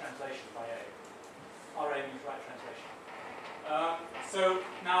right translation by A. RA means right translation. So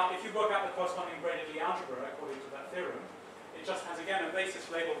now, if you work out the corresponding braided algebra according to that theorem, it just has again a basis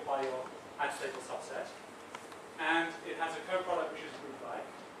labeled by your ad-stable subset, and it has a coproduct which is group-like.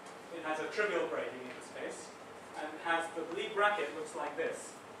 It has a trivial braiding in this case, and it has the Lie bracket looks like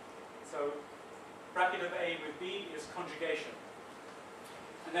this. So bracket of A with B is conjugation,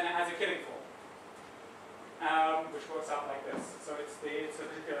 and then it has a killing form, which works out like this. So it's a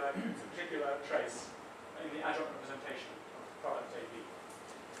particular trace in the adjoint representation of product AB.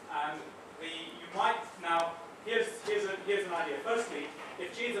 And you might now, here's an idea. Firstly,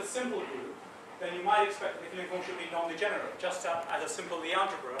 if G is a simple group, then you might expect that the killing form should be non-degenerate, just as a simple Lie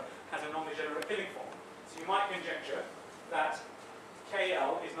algebra has a non-degenerate killing form. So you might conjecture that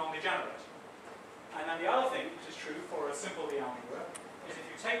KL is non-degenerate. And then the other thing, which is true for a simple Lie algebra, is if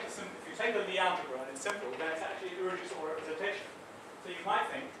you take the Lie algebra and it's simple, then it's actually irreducible representation. So you might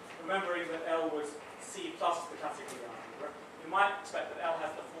think, remembering that L was C plus the classical Lie algebra, you might expect that L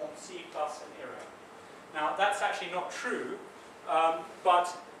has the form C plus an era. Now that's actually not true, but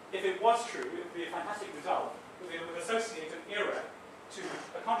if it was true, it would be a fantastic result, because it would associate an era to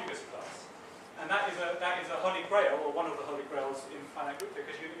a conjugacy class. And that is a holy grail, or one of the holy grails in finite group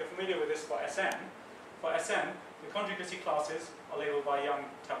theory, because you're familiar with this for Sn. For Sn, the conjugacy classes are labeled by Young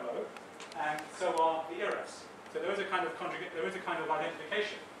tableau, and so are the eras. So there is a kind of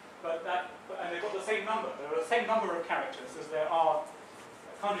identification, and they've got the same number. There are the same number of characters as there are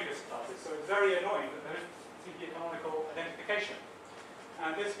conjugacy classes. So it's very annoying that there isn't simply a canonical identification.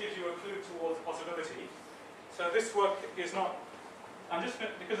 And this gives you a clue towards possibility. So this work is not,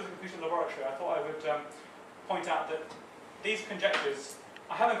 because of the computer laboratory, I thought I would point out that these conjectures,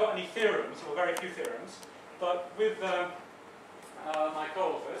 I haven't got any theorems, or very few theorems, but with my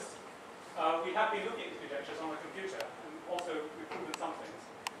co-authors, we have been looking at these conjectures on the computer, and also we've proven some things.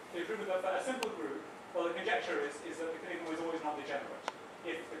 We've proven that for a simple group, well, the conjecture is that the killing form is always non-degenerate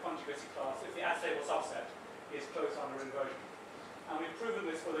if the conjugacy class, if the ad-stable subset is closed under inversion. And we've proven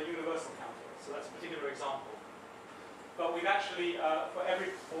this for the universal counter, so that's a particular example. But we've actually, not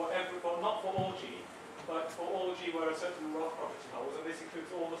for all G, but for all G where a certain Roth property holds, and this includes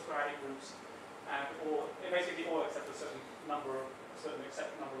all the sporadic groups, and basically all except a certain number of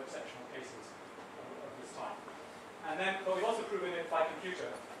exceptional cases of this type. And then, but we've also proven it by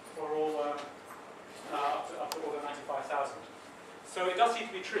computer for all up to order 95,000. So it does seem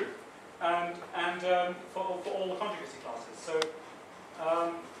to be true, and for all the conjugacy classes. So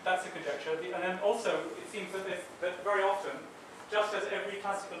that's a conjecture. And then also, it seems that very often, just as every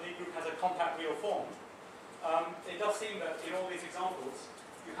classical Lie group has a compact real form, it does seem that in all these examples,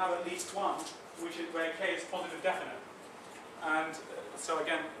 you have at least one where K is positive definite. And so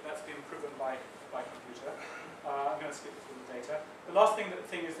again, that's been proven by computer. I'm going to skip through the data. The last thing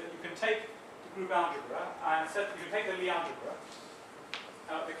is that you can take the group algebra, and you can take the Lie algebra,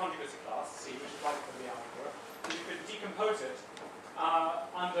 the conjugacy class, C, which is like the Lie algebra, and you can decompose it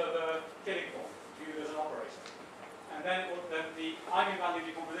under the killing form, viewed as an operator. And then the eigenvalue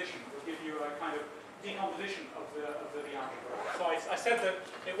decomposition will give you a kind of decomposition of the Lie algebra. So I said that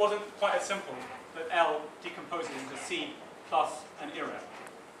it wasn't quite as simple that L decomposes into C plus an era.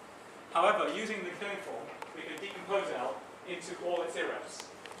 However, using the killing form, we can decompose L into all its eras,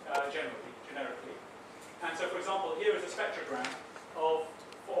 generically. And so, for example, here is a spectrogram of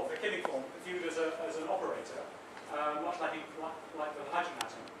the killing form viewed as an operator, much like the hydrogen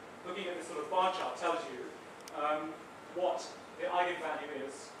atom. Looking at this sort of bar chart tells you what the eigenvalue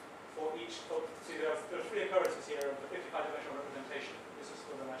is for each. See, there are 3 occurrences here of the 55-dimensional representation. This is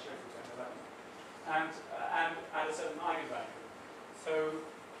for the Mathieu 1011, and at a certain eigenvalue. So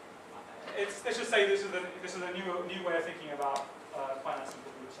let's just say this is a new way of thinking about finite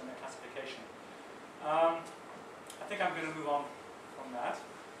simple groups and their classification. I think I'm going to move on from that.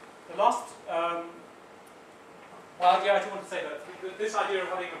 The last, I do want to say that this idea of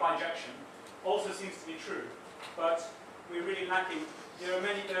having a bijection also seems to be true, but we're really lacking. There's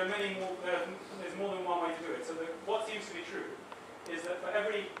more than one way to do it. So what seems to be true is that for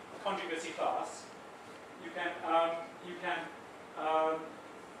every conjugacy class, you can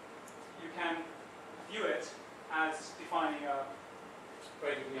view it as defining a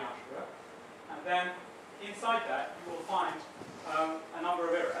braided algebra. And then inside that, you will find a number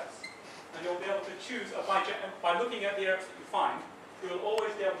of irreps. And you'll be able to choose a bijection. By looking at the irreps that you find, you will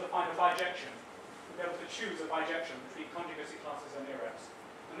always be able to find a bijection. You'll be able to choose a bijection between conjugacy classes and irreps.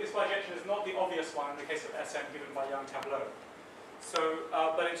 And this bijection is not the obvious one in the case of Sn given by Young tableau. So,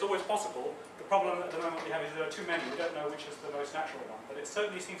 but it's always possible. The problem at the moment we have is there are too many. We don't know which is the most natural one. But it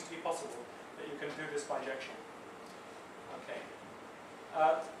certainly seems to be possible that you can do this bijection. Okay.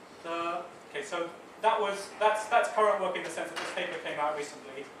 Okay, so that's current work in the sense that this paper came out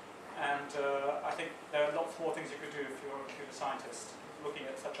recently, and I think there are lots more things you could do if you're a computer scientist looking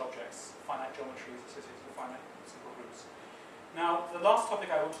at such objects, finite geometries associated with finite simple groups. Now, the last topic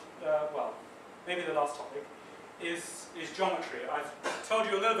I will, well, maybe the last topic is geometry. I've told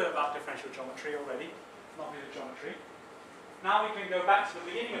you a little bit about differential geometry already, not really geometry. Now we can go back to the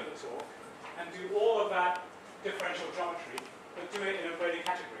beginning of the talk and do all of that differential geometry, but do it in a braided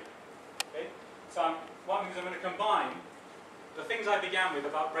category. Okay? So what I'm going to combine the things I began with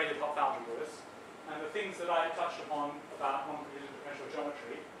about braided Hopf algebras and the things that I touched upon about non-trivial differential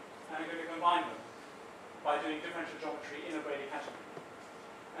geometry, and I'm going to combine them by doing differential geometry in a braided category.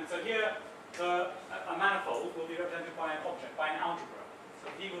 And so here, a manifold will be represented by an object, by an algebra. So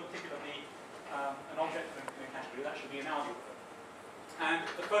he will particularly an object in a category, that should be an algebra. And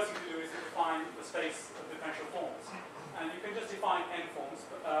the first thing to do is to define the space of differential forms. And you can just define n forms,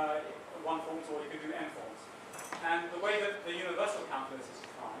 one forms, or you can do n forms. And the way that the universal calculus is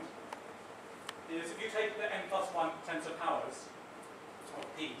defined is if you take the n plus 1 tensor powers of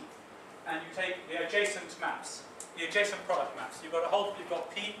P, and you take the adjacent maps, the adjacent product maps. You've got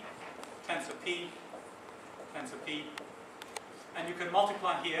P, tensor P, and you can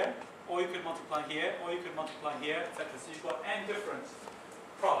multiply here, or you can multiply here, or you can multiply here, etc. So you've got n different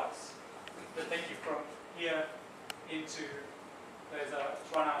products that take you from here into, there's a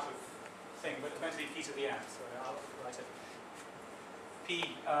run out of thing, but it's meant to be P to the n, so I'll write it.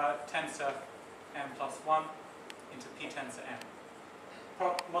 P tensor n plus 1 into P tensor n.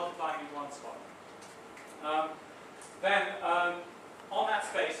 Multiplying in one spot. Then on that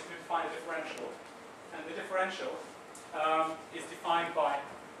space you can find a differential, and the differential is defined by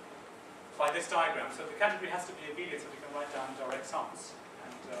this diagram. So the category has to be abelian so we can write down direct sums,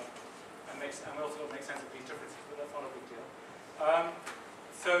 and we also make sense of these differences, but that's not a big deal.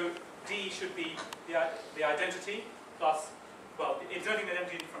 So D should be the identity plus, well, inserting the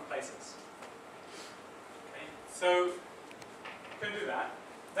identity in different places. Okay, so you can do that.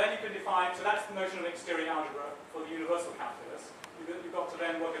 Then you can define, so that's the notion of exterior algebra for the universal calculus. You've got to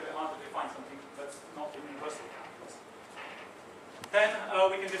then work a bit harder to define something that's not the universal calculus. Then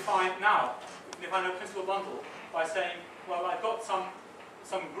we can define a principal bundle by saying, well, I've got some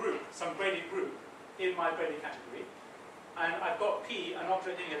group, some braided group in my braided category, and I've got P, an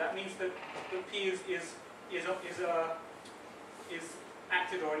object in here. That means that the P is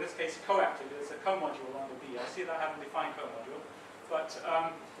acted, or in this case co-acted, as a co-module under B. I see that I haven't defined co-module, but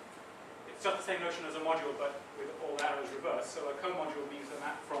it's just the same notion as a module, but with all the arrows reversed. So a co-module means a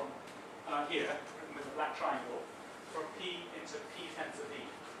map from here, written with a black triangle, from P into P tensor B.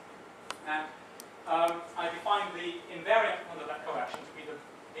 And I define the invariant under that coaction to be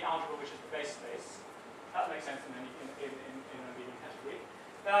the algebra which is the base space. That makes sense in an abelian category.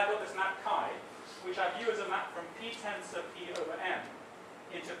 Then I've got this map chi, which I view as a map from P tensor P over M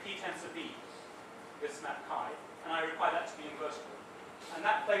into P tensor B, this map chi, and I require that to be invertible. And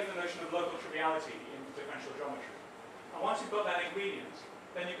that plays the notion of local triviality in differential geometry. And once you've got that ingredient,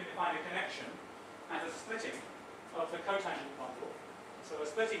 then you can define a connection and a splitting of the cotangent bundle. So a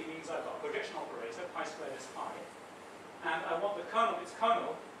splitting means I've got a projection operator, pi squared is pi, and I want the kernel, its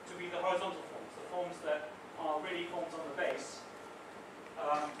kernel, to be the horizontal forms, the forms that are really forms on the base,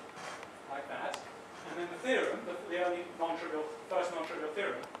 like that. And then the theorem, the only first non-trivial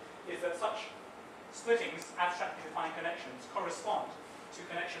theorem, is that such splittings, abstractly defined connections, correspond to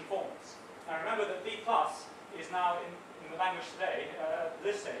connection forms. Now remember that B plus is now, in the language today, at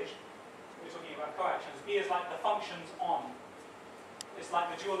this stage, we're talking about coactions. B is like the functions on. It's like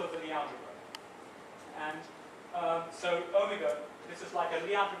the dual of the Lie algebra. And so omega, this is like a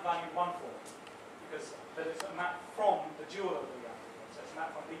Lie algebra value 1 form, because it's a map from the dual of the Lie algebra. So it's a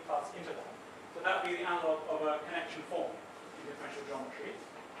map from B plus into that. So that would be the analog of a connection form in differential geometry.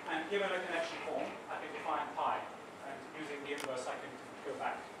 And given a connection form, I can define pi. And using the inverse, I can go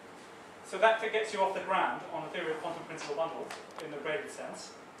back. So that gets you off the ground on the theory of quantum principal bundles in the braided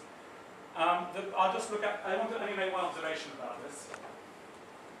sense. I'll just look at, I want to only make one observation about this,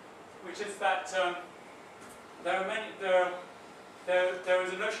 which is that there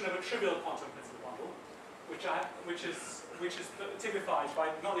is a notion of a trivial quantum principal bundle, which is typified by,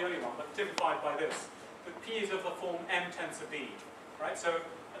 not the only one, but typified by this. But P is of the form M tensor B, right? So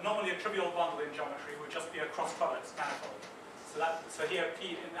normally a trivial bundle in geometry would just be a cross product manifold. So here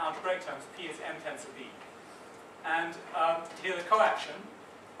P, in algebraic terms, P is M tensor B. And here the coaction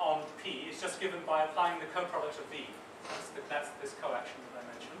on P is just given by applying the coproduct of V. That's this coaction that I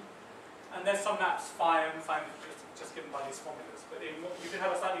mentioned. And there's some maps, phi and phi, just given by these formulas. But you can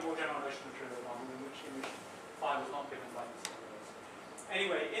have a slightly more general notion of trivial bundle in which phi was not given by these formulas.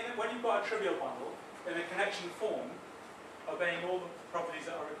 Anyway, when you've got a trivial bundle, then a connection form, obeying all the properties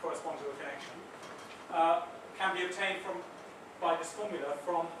that correspond to a connection, can be obtained by this formula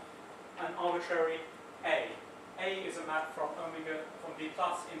from an arbitrary A. A is a map from B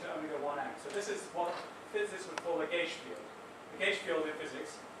plus into omega 1m. So this is what physicists would call a gauge field. The gauge field in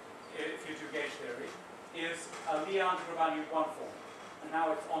physics, if you do gauge theory, is a Lie algebra valued 1 form. And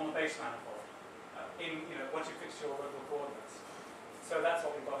now it's on the base manifold, once you fix your local coordinates. So that's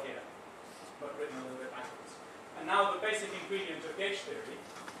what we've got here, but written a little bit backwards. And now the basic ingredient of gauge theory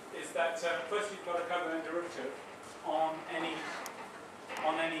is that first you've got a covariant derivative on any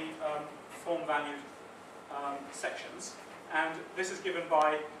form-valued sections, and this is given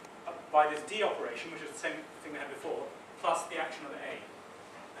by this D operation, which is the same thing we had before, plus the action of A.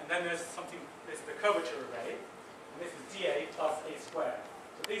 And then there's the curvature of A, and this is dA plus A squared.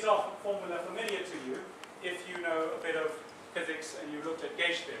 So these are formula familiar to you if you know a bit of physics and you looked at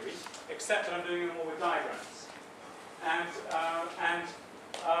gauge theory, except that I'm doing them all with diagrams. And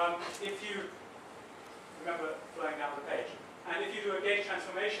if you remember flowing down the page, and if you do a gauge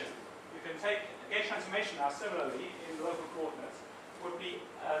transformation, you can take a gauge transformation now similarly in the local coordinates would be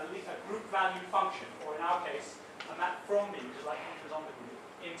a group valued function, or in our case, a map from B, which is like functions on the group,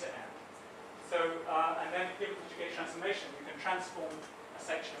 into M. So, and then given the gauge transformation, you can transform a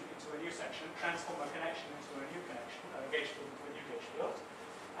section into a new section, transform a connection into a new connection, a gauge field into a new gauge field.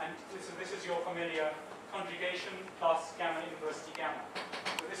 And this is your familiar conjugation plus gamma inverse D gamma.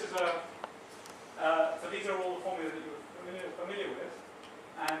 So this is so these are all the formulas that you're familiar with,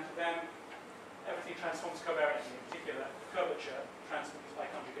 and then everything transforms covariantly. In particular, the curvature transforms by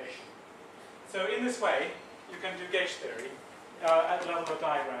conjugation. So in this way, you can do gauge theory at the level of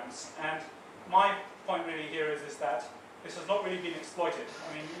diagrams. And my point really here is that this has not really been exploited.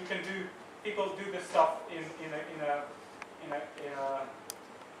 I mean, people do this stuff in a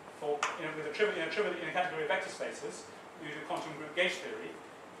category of vector spaces. You do quantum group gauge theory.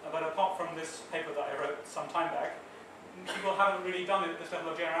 But apart from this paper that I wrote some time back, people haven't really done it at this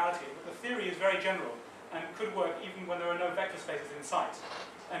level of generality. But the theory is very general and could work even when there are no vector spaces in sight.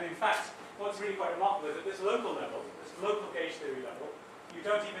 And in fact, what's really quite remarkable is at this local level, this local gauge theory level, you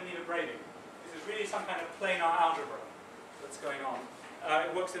don't even need a braiding. This is really some kind of planar algebra that's going on.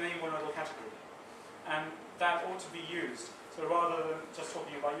 It works in any monodal category. And that ought to be used. So rather than just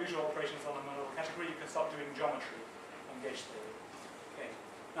talking about usual operations on a monodal category, you can start doing geometry on gauge theory. Okay.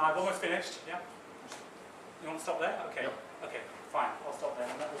 Now I've almost finished. Yeah? You want to stop there? Okay. Yep. Okay, fine. I'll stop there.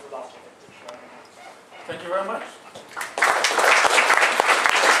 And that was the last topic. Thank you very much.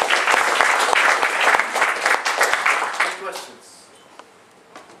 Any questions?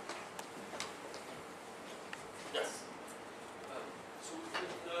 Yes. So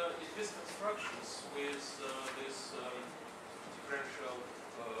in these constructions with this differential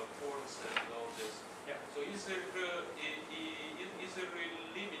forms and all this, yeah. So is there a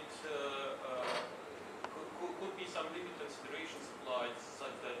limit? Could be some limit considerations applied,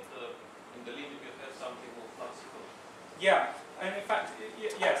 such that in the limit you have something more classical. Yeah, and in fact,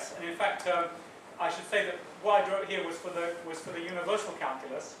 yes, and in fact, I should say that what I drew here was for the universal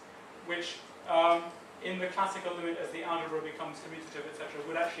calculus, which in the classical limit as the algebra becomes commutative, etc.,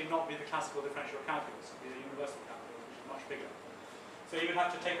 would actually not be the classical differential calculus; it would be the universal calculus, which is much bigger. So you would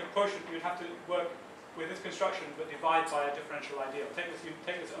have to take a quotient. You would have to work with this construction, but divide by a differential ideal. Take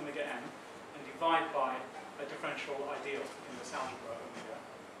this omega n and divide by a differential ideal in this algebra omega.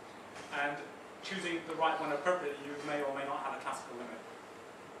 And choosing the right one appropriately, you may or may not have a classical limit.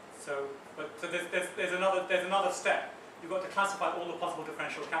 So there's another step. You've got to classify all the possible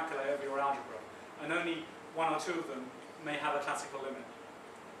differential calculi over your algebra, and only one or two of them may have a classical limit.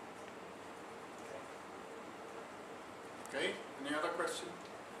 Okay, any other question?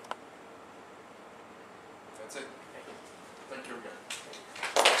 That's it. Thank you again.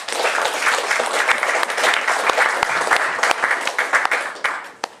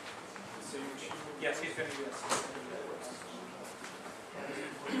 Yes, he's going to do this.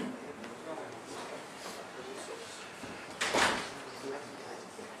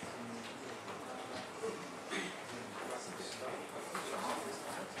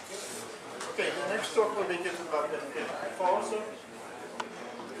 Okay, the next Stoffel weet je het wat Fawcett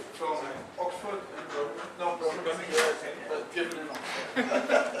from Oxford and Birmingham. Given in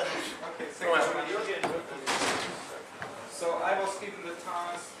Okay, so I was given the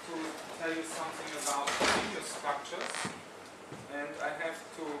task to tell you something about continuous structures, and I have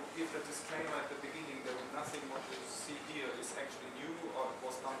to give a disclaimer at the beginning that nothing what you see here is actually new or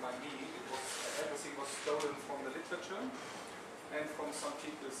was done by me. Everything was stolen from the literature and from some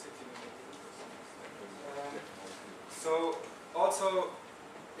people sitting in the literature. So also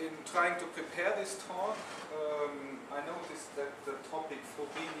in trying to prepare this talk, I noticed that the topic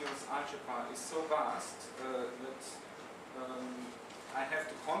Frobenius algebra is so vast that I have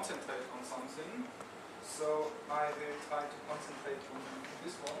to concentrate on something. So I will try to concentrate on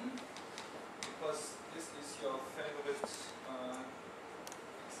this one, because this is your favorite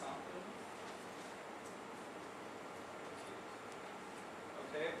example.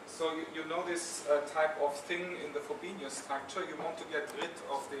 Okay, so you know this type of thing in the Frobenius structure. You want to get rid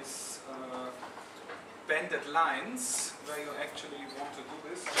of these banded lines where you actually want to do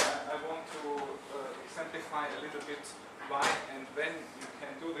this. I want to exemplify a little bit why and when you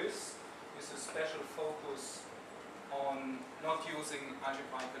can do this. Is a special focus on not using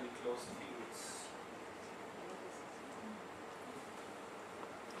algebraically closed fields.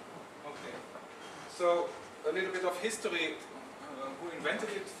 Okay, so a little bit of history. Who invented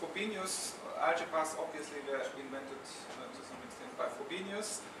it? Frobenius. Algebras obviously were invented to some extent by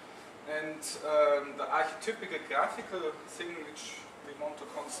Frobenius. And the archetypical graphical thing which we want to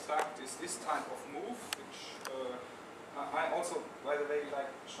construct is this type of move, which I also, by the way,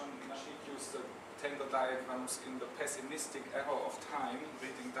 like Shahn Majid used the tangle diagrams in the pessimistic error of time,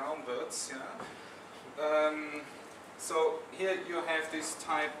 reading downwards. Yeah. So here you have this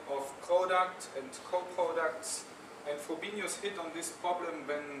type of product and co-products, and Frobenius hit on this problem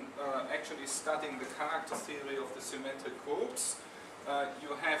when actually studying the character theory of the symmetric groups.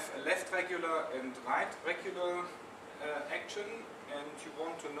 You have a left regular and right regular action, and you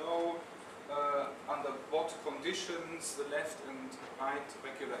want to know under what conditions the left and right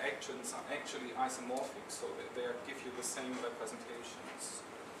regular actions are actually isomorphic, so that they give you the same representations.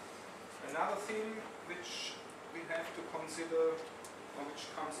 Another thing which we have to consider, or which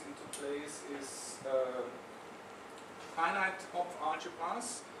comes into place, is finite Hopf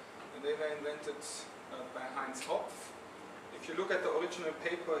algebras. And they were invented by Hopf. If you look at the original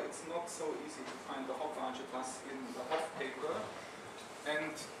paper, it's not so easy to find the Hopf algebras in the Hopf paper.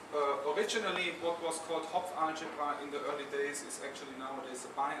 And originally what was called Hopf algebra in the early days is actually nowadays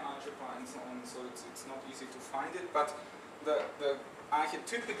a bi-algebra and so on, so it's not easy to find it. But the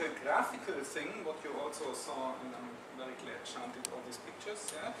archetypical graphical thing, what you also saw, and I'm very glad Shahn did all these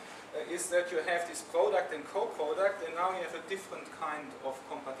pictures, yeah, is that you have this product and co-product, and now you have a different kind of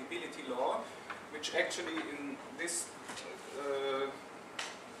compatibility law, which actually in this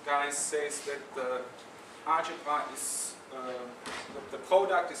guy says that the algebra is the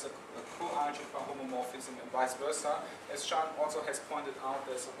product is a co-algebra homomorphism and vice versa. As Shahn also has pointed out,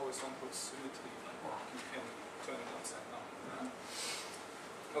 there's a horizontal symmetry. You can turn it upside down.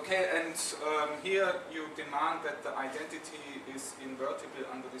 Okay, and here you demand that the identity is invertible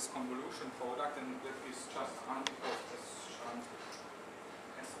under this convolution product, and that is just unproved, as Shahn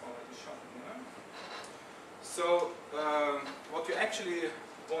has already shown. Yeah? So what you actually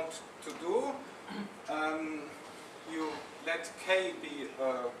want to do, you let K be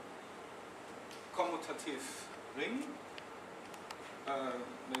a commutative ring,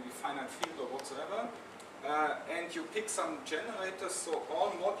 maybe finite field or whatsoever, and you pick some generators, so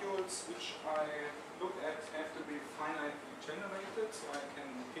all modules which I look at have to be finitely generated, so I can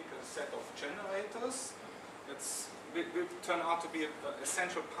pick a set of generators. That's will turn out to be an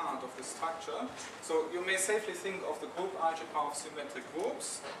essential part of the structure. So you may safely think of the group algebra of symmetric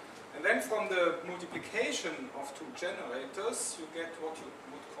groups. And then from the multiplication of two generators, you get what you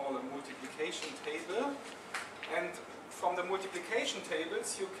would call a multiplication table. And from the multiplication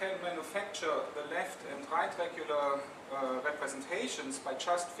tables, you can manufacture the left and right regular representations by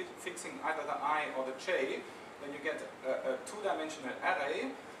just fixing either the I or the J. Then you get a two-dimensional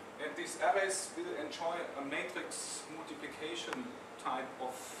array. And these arrays will enjoy a matrix multiplication type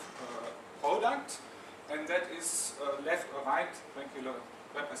of product. And that is left or right regular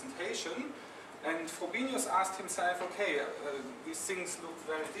representation. And Frobenius asked himself, okay, these things look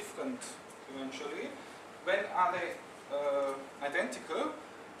very different eventually. When are they identical?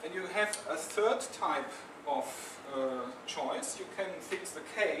 And you have a third type of choice. You can fix the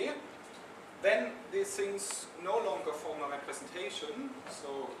K. Then these things no longer form a representation,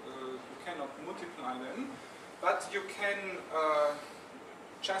 so you cannot multiply them. But you can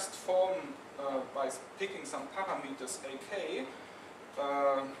just form by picking some parameters ak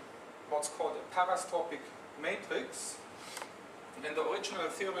what's called a parastropic matrix. And the original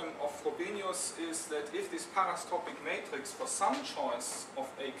theorem of Frobenius is that if this parastropic matrix for some choice of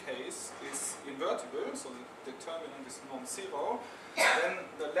AKs is invertible, so the determinant is non-zero, then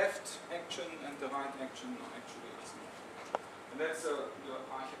the left action and the right action are actually asymmetric. And that's the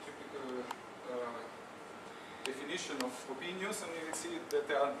archetypical definition of Frobenius, and you will see that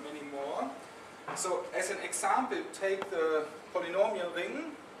there are many more. So as an example, take the polynomial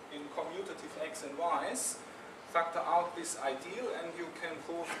ring in commutative x and y's, factor out this ideal, and you can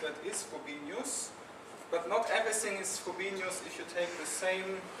prove that is Frobenius. But not everything is Frobenius. If you take the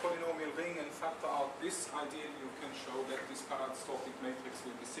same polynomial ring and factor out this ideal, you can show that this parastropic matrix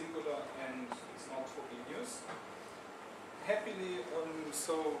will be singular and it's not Frobenius. Happily,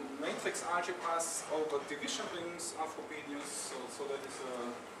 so matrix algebras over division rings are Frobenius, so that is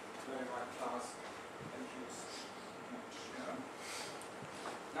a very wide class and used much. Yeah.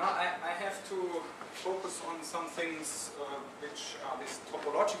 Now I have to focus on some things which are this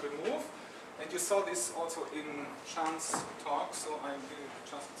topological move, and you saw this also in Shahn's talk, so I will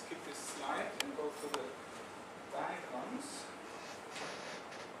just skip this slide and go to the diagrams.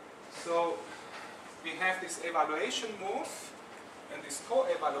 So we have this evaluation move and this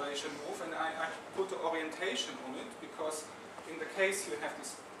co-evaluation move, and I put the orientation on it because in the case you have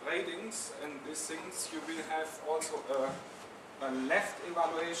these braidings and these things, you will have also a left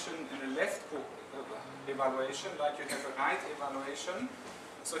evaluation and a left evaluation, like you have a right evaluation.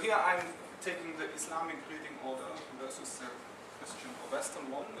 So here I'm taking the Islamic reading order versus the Christian or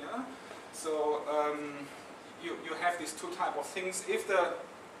Western one. Yeah? So you have these two types of things. If the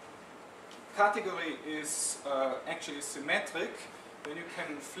category is actually symmetric, then you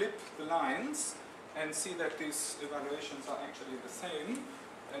can flip the lines and see that these evaluations are actually the same.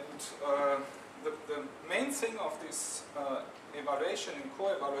 And the main thing of this evaluation and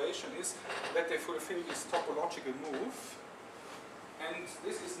co-evaluation is that they fulfill this topological move. And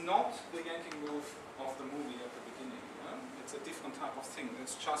this is not the yanking move of the movie at the beginning. Yeah? It's a different type of thing.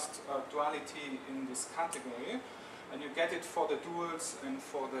 It's just a duality in this category. And you get it for the duals and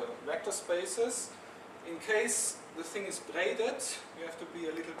for the vector spaces. In case the thing is braided, you have to be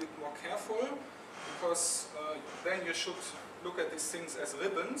a little bit more careful, because then you should look at these things as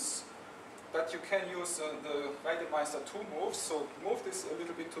ribbons. But you can use the Reidemeister 2 moves, so move this a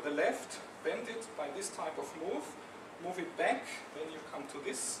little bit to the left, bend it by this type of move it back, then you come to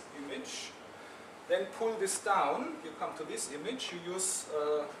this image, then pull this down, you come to this image, you use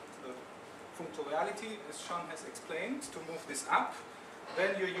the functoriality, as Shahn has explained, to move this up,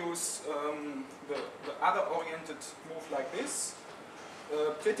 then you use the other oriented move like this,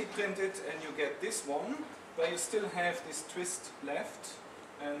 pretty print it, and you get this one, where you still have this twist left,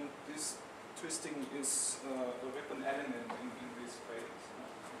 and this twisting is a ribbon element in this way.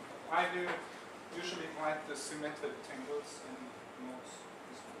 I will usually write the symmetric tangles and not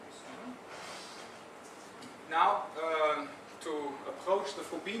this one. Now, to approach the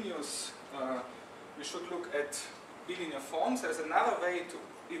Frobenius, we should look at bilinear forms. There's another way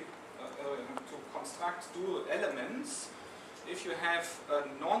to construct dual elements. If you have a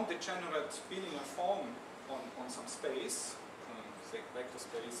non-degenerate bilinear form on some space, say vector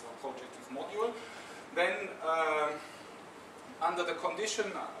space or projective module, then under the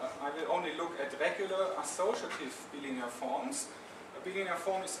condition I will only look at regular associative bilinear forms. A bilinear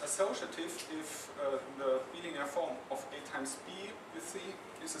form is associative if the bilinear form of A times B with C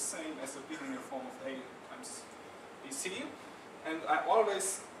is the same as the bilinear form of A times BC. And I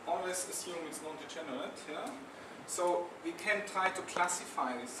always assume it's non-degenerate. Yeah? So we can try to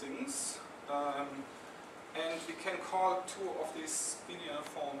classify these things. And we can call two of these bilinear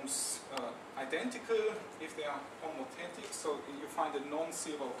forms identical if they are homothetic. So you find a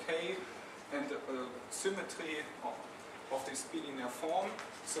non-zero K and a symmetry of this bilinear form,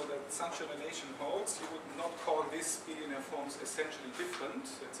 so that such a relation holds. You would not call these bilinear forms essentially different.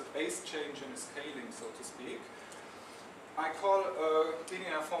 It's a base change and a scaling, so to speak. I call a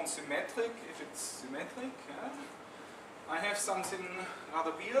bilinear form symmetric if it's symmetric. Yeah? I have something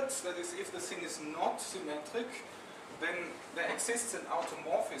rather weird, that is, if the thing is not symmetric, then there exists an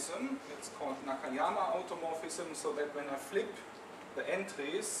automorphism, it's called Nakayama automorphism, so that when I flip the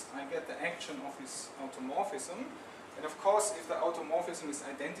entries, I get the action of this automorphism. And of course, if the automorphism is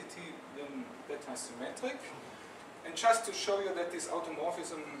identity, then that is symmetric. And just to show you that this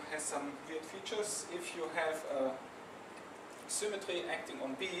automorphism has some weird features, if you have a symmetry acting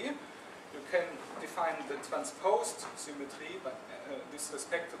on B, you can define the transposed symmetry with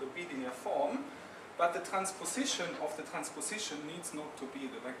respect to the bilinear form, but the transposition of the transposition needs not to be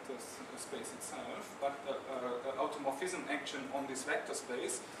the vector space itself, but the automorphism action on this vector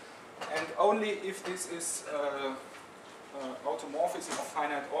space. And only if this is automorphism of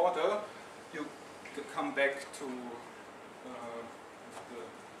finite order, you come back to the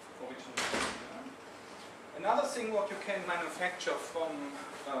original. Another thing what you can manufacture from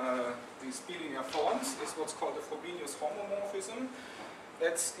these bilinear forms is what's called a Frobenius homomorphism.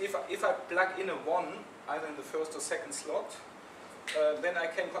 That's if I plug in a 1, either in the first or second slot, then I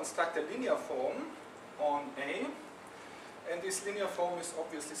can construct a linear form on A. And this linear form is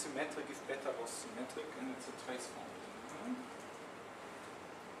obviously symmetric if beta was symmetric, and it's a trace form.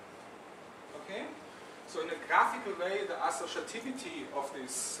 Okay? So in a graphical way, the associativity of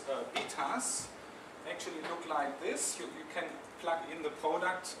these betas actually look like this. You can plug in the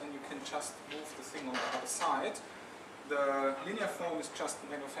product and you can just move the thing on the other side. The linear form is just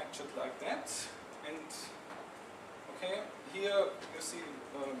manufactured like that. And okay, here you see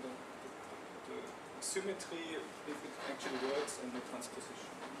the symmetry, if it actually works, and the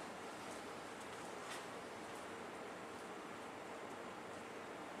transposition.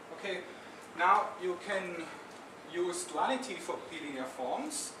 Okay, now you can use duality for bilinear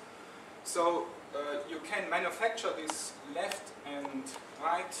forms. So you can manufacture these left and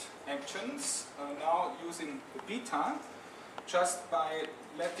right actions now using the beta, just by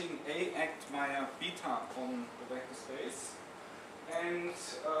letting A act via beta on the vector space. And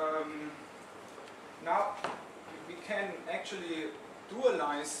now we can actually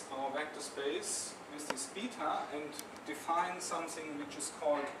dualize our vector space with this beta and define something which is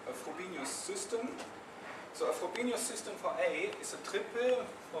called a Frobenius system. So a Frobenius system for A is a triple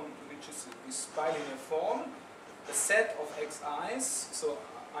from which is this bilinear form, a set of xi's, so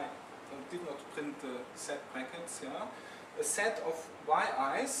I did not print the set brackets, yeah, a set of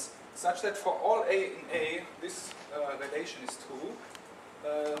yi's, such that for all A in A this relation is true.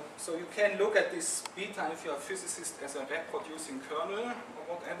 So you can look at this beta, if you're a physicist, as a reproducing kernel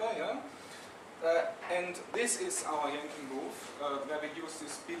or whatever, yeah. And this is our Yankee move, where we use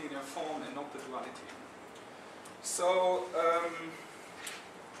this bilinear form and not the duality. So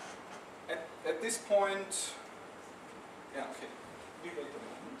at this point, yeah, okay, we wait a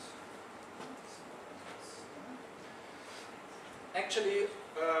moment. Actually,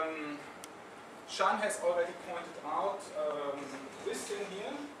 Shahn has already pointed out this thing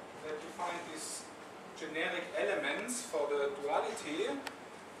here, that you find these generic elements for the duality,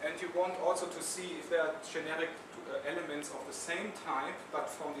 and you want also to see if there are generic elements of the same type, but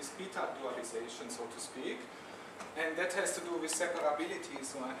from this beta dualization, so to speak. And that has to do with separability,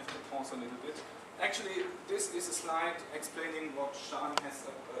 so I have to pause a little bit. Actually, this is a slide explaining what Shahn has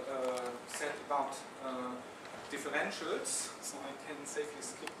said about differentials, so I can safely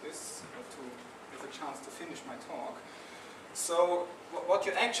skip this to have a chance to finish my talk. So what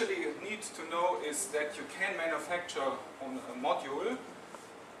you actually need to know is that you can manufacture on a module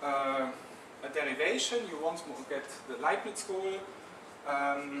a derivation. You once more get the Leibniz rule.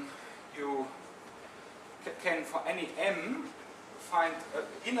 You can, for any m, find an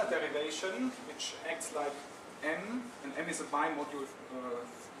inner derivation which acts like m, and m is a bimodule,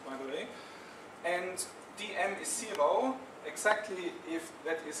 by the way, and dm is 0 exactly if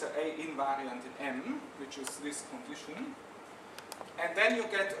that is a invariant in m, which is this condition. And then you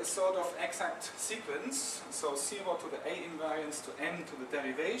get a sort of exact sequence, so 0 to the A invariance to m to the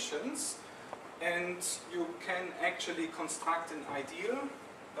derivations, and you can actually construct an ideal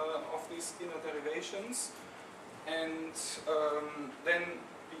of these inner derivations, and then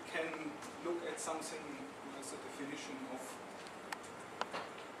we can look at something as a definition of,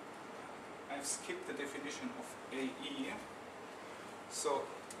 I've skipped the definition of AE. So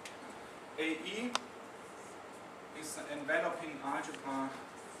AE is an enveloping algebra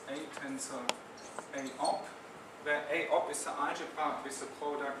A tensor A op, where A op is the algebra with the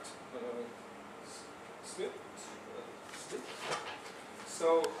product split.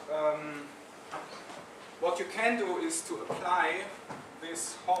 So what you can do is to apply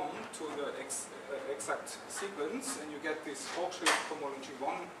this Hom to the exact sequence, and you get this Hochschrift homology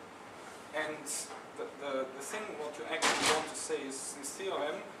 1. And the thing what you actually want to say is this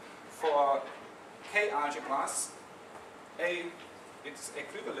theorem for K algebras. A, it's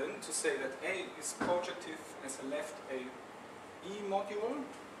equivalent to say that A is projective as a left A E module.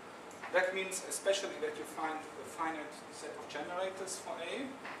 That means especially that you find a finite set of generators for A,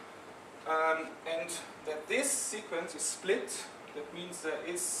 and that this sequence is split. That means there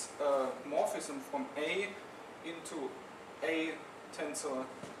is a morphism from A into A tensor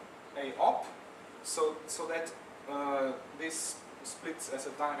A op, so that this splits as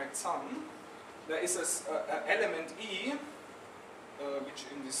a direct sum. there is an element E, which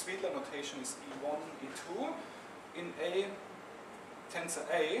in the Sweetler notation is E1, E2, in A tensor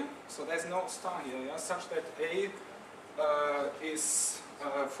A, so there's no star here, yeah, such that A is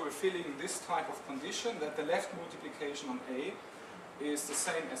fulfilling this type of condition, that the left multiplication on A is the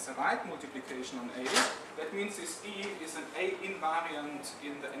same as the right multiplication on A. That means this E is an A invariant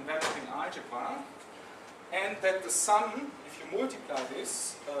in the enveloping algebra, and that the sum, if you multiply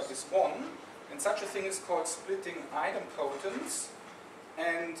this, is 1, and such a thing is called splitting idempotence,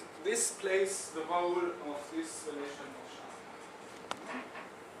 and this plays the role of this relation of Shahn.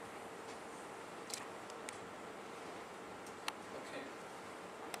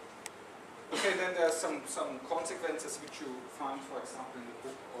 Okay, then there are some consequences which you find, for example, in the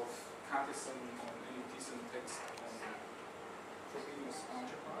book of Cartesian on any decent text on Frobenius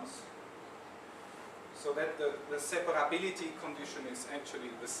algebras. So that the separability condition is actually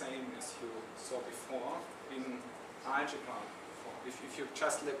the same as you saw before in algebra, if you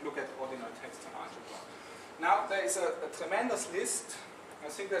just look at ordinary text algebra. Now there is a tremendous list. I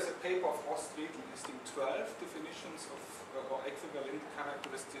think there's a paper of Ostriedl listing 12 definitions of or equivalent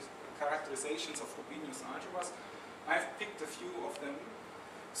characterizations of Frobenius algebras. I've picked a few of them.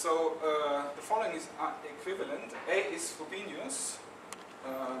 So the following is equivalent. A is Frobenius.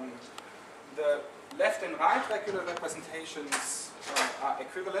 The left and right regular representations are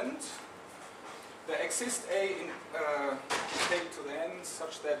equivalent. There exists A in take to the n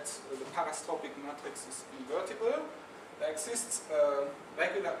such that the parastropic matrix is invertible. There exists a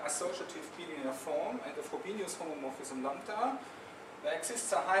regular associative bilinear form and a Frobenius homomorphism lambda. There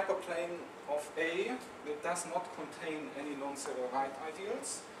exists a hyperplane of A that does not contain any non-zero right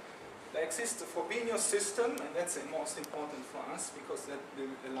ideals. There exists a Frobenius system, and that's the most important for us because that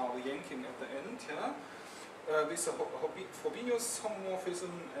will allow the yanking at the end. Yeah? This is a Frobenius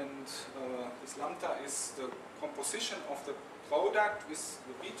homomorphism, and this lambda is the composition of the product with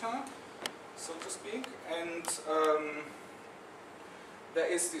the beta, so to speak. And there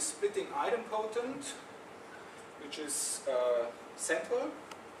is the splitting idempotent, which is central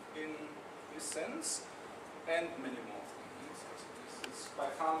in this sense, and many more things. This is by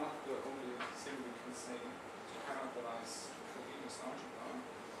far not the only thing we can say to characterize Frobenius algebra.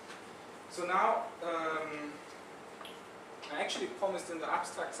 So now, I actually promised in the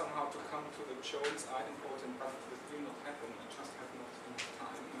abstract somehow to come to the Jones idempotent, but it will not happen. I just have not enough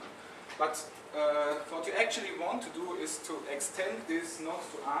time. But what you actually want to do is to extend this not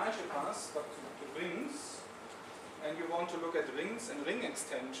to algebras, but to rings. And you want to look at rings and ring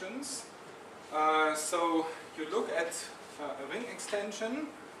extensions. So you look at a ring extension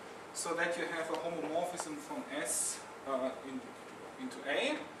so that you have a homomorphism from S into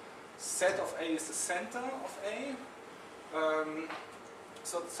A. Set of A is the center of A.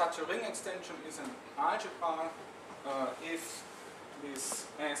 So such a ring extension is an algebra if this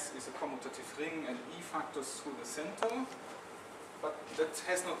S is a commutative ring and E factors through the center. But that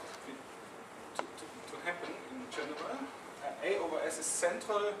has not been to happen in general. A over S is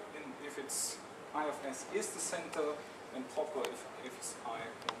central if it's I of S is the center, and proper if it's I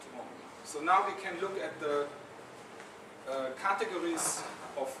not 1. So now we can look at the categories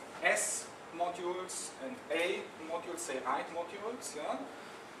of S modules and A modules, say right modules. Yeah?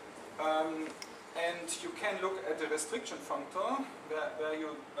 And you can look at the restriction functor, where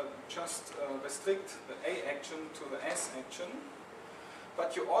you just restrict the A action to the S action.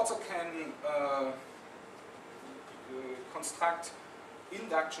 But you also can construct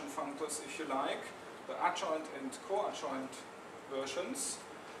induction functors, if you like, the adjoint and co-adjoint versions,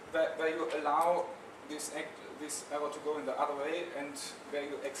 where you allow this arrow to go in the other way and where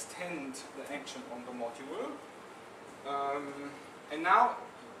you extend the action on the module. And now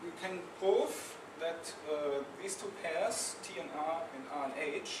you can prove that these two pairs, T and R and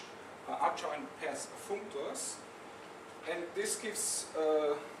H, are adjoint pairs of functors. And this gives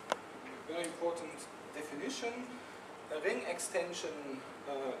a very important definition. A ring extension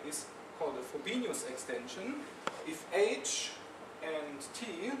is called a Frobenius extension if H and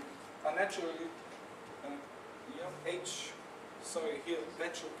T are naturally H, sorry, here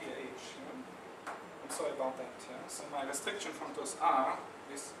that should be H. Yeah? I'm sorry about that. Yeah? So my restriction functors are,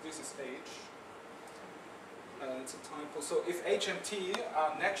 this is H. It's a typo. So if H and T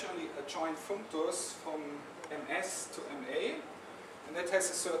are naturally adjoint functors from MS to MA, and that has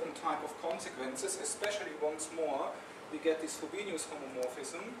a certain type of consequences, especially once more, we get this Frobenius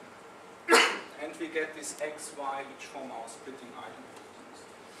homomorphism, and we get this X, Y, which form our splitting idempotence.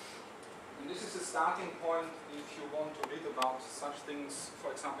 And this is a starting point if you want to read about such things,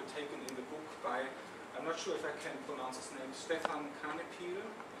 for example, taken in the book by, I'm not sure if I can pronounce his name, Stefan Kanepil,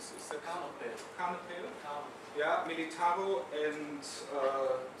 names. Is that Carnapel. Carnapel? Yeah, Militaro and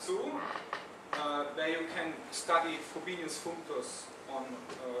Zoo, where you can study Frobenius functors on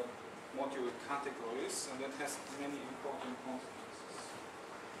module categories, and that has many important consequences.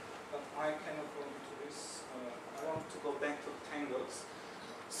 But I cannot go into this. I want to go back to tangles.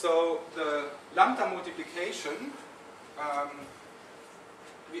 So the lambda multiplication,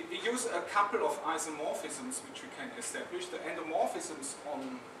 we use a couple of isomorphisms which we can establish. The endomorphisms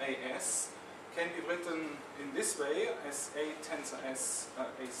on AS can be written in this way as A tensor S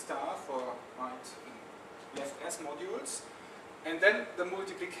A star for right and left S modules. And then the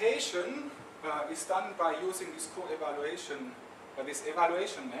multiplication is done by using this co-evaluation, this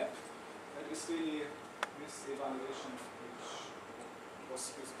evaluation map. That is really this evaluation which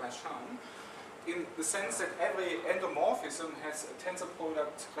was used by Shahn, in the sense that every endomorphism has a tensor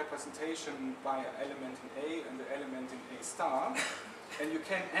product representation by an element in A and the element in A star. And you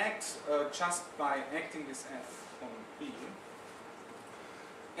can act just by acting this F on B.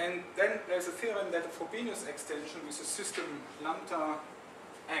 And then there's a theorem that a Frobenius extension with a system lambda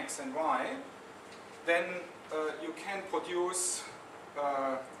x and y, then you can produce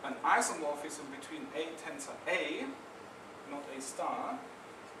an isomorphism between A tensor A, not A star,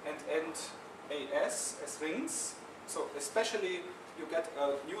 and AS as rings. So especially you get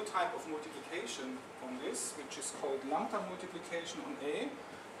a new type of multiplication on this, which is called lambda multiplication on A.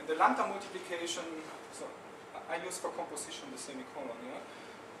 And the lambda multiplication, so I use for composition the semicolon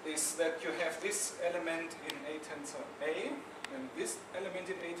here, is that you have this element in A tensor A and this element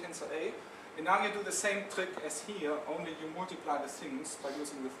in A tensor A. And now you do the same trick as here, only you multiply the things by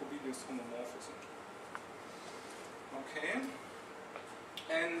using the Frobenius homomorphism. Okay.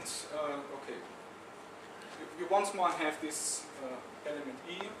 And, okay. You once more have this element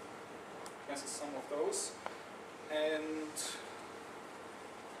E as a sum of those. And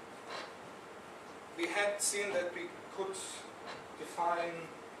we had seen that we could define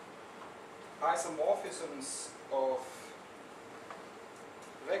isomorphisms of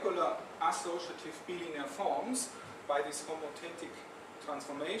regular associative bilinear forms by these homothetic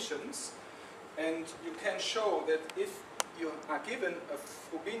transformations. And you can show that if you are given a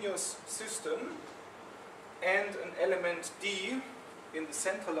Frobenius system and an element D in the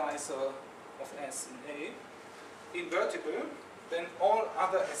centralizer of S in A, invertible, then all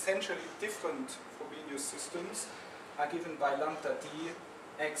other essentially different Frobenius systems are given by lambda D,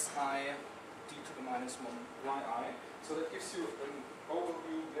 xi, d to the minus 1 yi. So that gives you an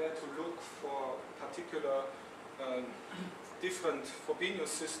overview where to look for particular different Frobenius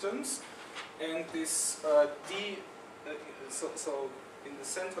systems. And this D, so in the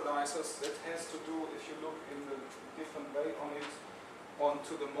centralizers, that has to do, if you look in the different way on it,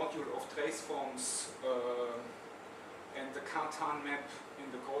 onto the module of trace forms and the Cartan map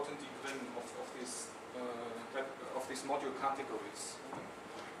in the Grothendieck ring of these module categories.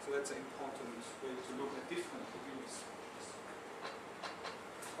 So that's an important way to look at different Frobenius.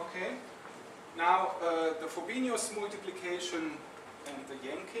 Okay. Now the Frobenius multiplication and the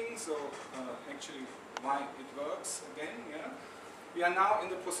yanking, so actually why it works again, yeah. We are now in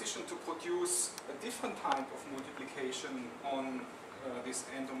the position to produce a different type of multiplication on these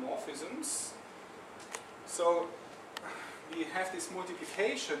endomorphisms. So we have this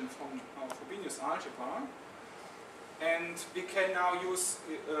multiplication from our Frobenius algebra, and we can now use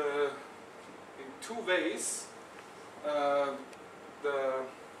in two ways the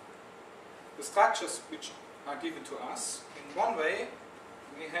structures which are given to us. In one way,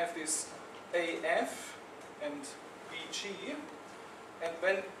 we have this AF and BG, and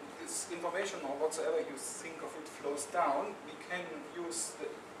when this information or whatsoever you think of it flows down, we can use the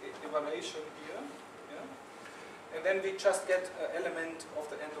evaluation here, yeah? And then we just get an element of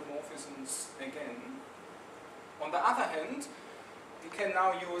the endomorphisms again. On the other hand, we can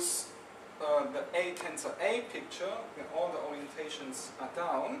now use the A tensor A picture, where all the orientations are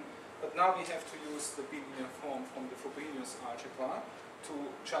down, but now we have to use the bilinear form from the Frobenius algebra to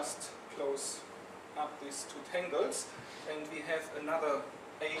just close up these two tangles, and we have another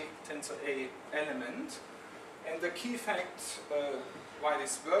A tensor A element. And the key fact why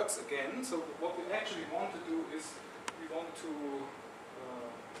this works again, so what we actually want to do is we want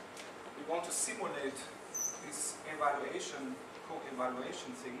to simulate this evaluation,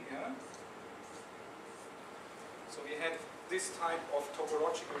 co-evaluation thing here. So we had this type of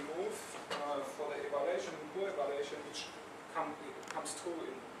topological move for the evaluation and co-evaluation, which comes true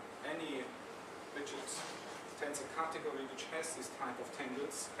in any rigid tensor category which has this type of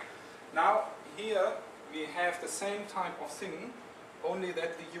tangles. Now here we have the same type of thing, only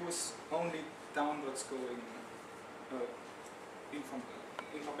that we use only downwards going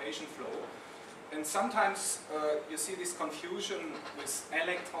information information flow. And sometimes you see this confusion with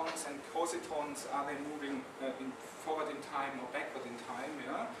electrons and positrons. Are they moving forward in time or backward in time?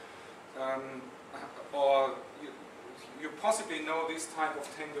 Yeah? Or you possibly know this type of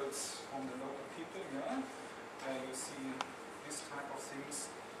tangles from the local people. Yeah? You see this type of things.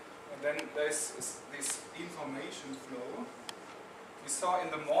 And then there's this information flow. We saw in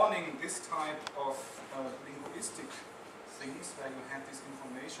the morning this type of linguistic things where you had this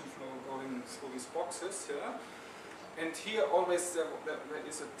information flow going through these boxes. Yeah? And here always there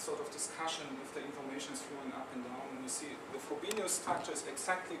is a sort of discussion if the information is flowing up and down. And you see the Frobenius structure is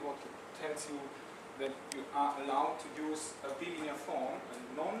exactly what tells you that you are allowed to use a bilinear form, a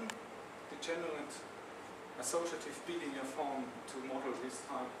non-degenerate associative bilinear form to model this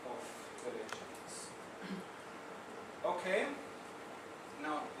type of relations. Okay,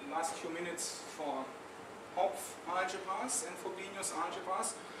 now the last few minutes for Hopf algebras and Frobenius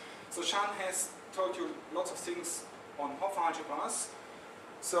algebras. So Shahn has told you lots of things on Hopf algebras.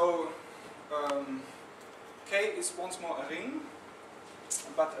 So K is once more a ring,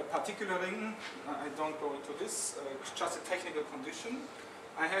 but a particular ring, I don't go into this, just a technical condition.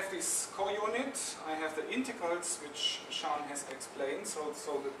 I have this co-unit, I have the integrals which Shahn has explained, so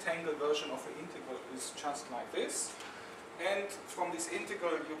the tangle version of the integral is just like this. And from this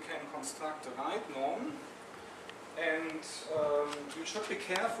integral you can construct a right norm. And you should be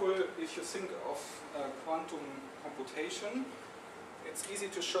careful if you think of quantum computation. It's easy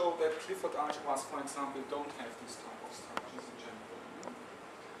to show that Clifford algebras, for example, don't have this type of structures in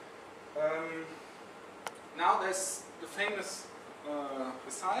general. Now there's the famous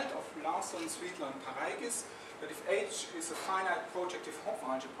result of Larson, Sweetler, and Paraigis, that if H is a finite projective Hopf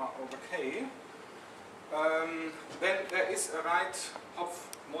algebra over K, then there is a right Hopf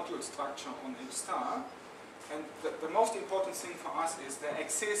module structure on H star. And the most important thing for us is there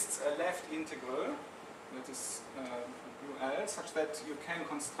exists a left integral, that is UL, such that you can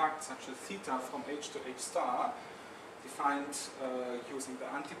construct such a theta from H to H star, defined using the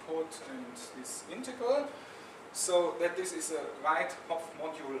antipode and this integral, so that this is a right Hopf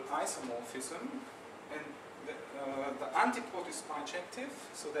module isomorphism. And the antipode is bijective,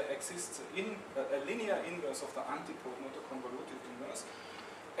 so there exists a linear inverse of the antipode, not a convolutive inverse.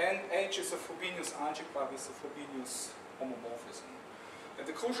 And H is a Frobenius algebra with a Frobenius homomorphism. And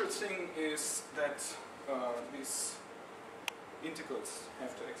the crucial thing is that these integrals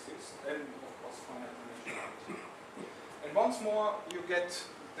have to exist, and of course finite dimensionality. And once more you get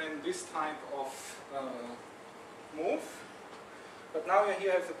then this type of move. But now you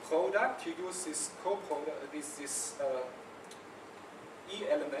here have the product, you use this co-product, this E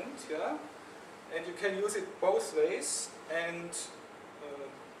element here, and you can use it both ways, and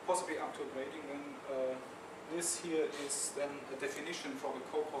possibly up to a braiding. Then this here is then a definition for the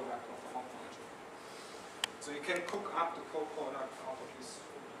co-product of the Hopf algebra. So you can cook up the co-product out of these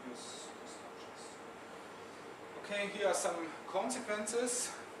structures. Okay, here are some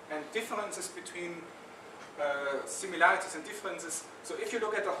consequences and differences between similarities and differences. So if you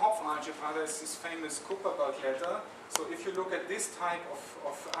look at the Hopf algebra, there's this famous Kupperberg letter. So if you look at this type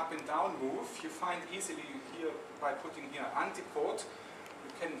of up and down move, you find easily here by putting here antipode.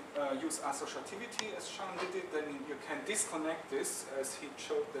 You can use associativity as Shahn did it, then you can disconnect this as he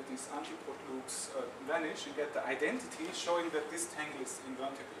showed that these antipode loops vanish and get the identity showing that this tangle is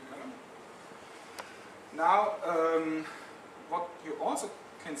invertible. Now what you also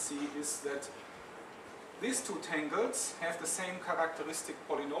can see is that these two tangles have the same characteristic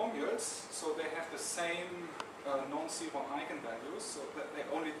polynomials, so they have the same non-zero eigenvalues, so that they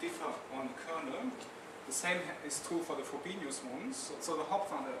only differ on the kernel. The same is true for the Frobenius ones, so the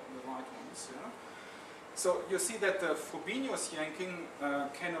Hopf are the right ones. Yeah? So you see that the Frobenius yanking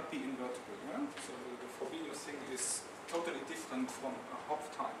cannot be invertible. Yeah? So the Frobenius thing is totally different from a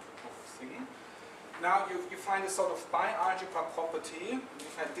Hopf type of thing. Now you find a sort of bi-algebra property.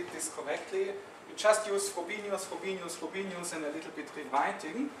 If I did this correctly, you just use Frobenius, Frobenius, Frobenius and a little bit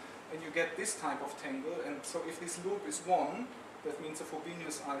rewriting, and you get this type of tangle. And so if this loop is 1, that means the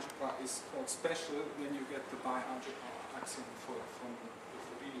Frobenius algebra is called special when you get the bi-algebra axiom from the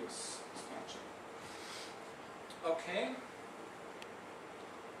Frobenius structure. Okay.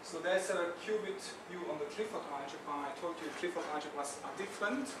 So there's a qubit view on the Clifford algebra. I told you Clifford algebras are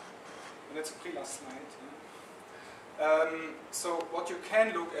different. And that's a pre-last slide. Yeah. So what you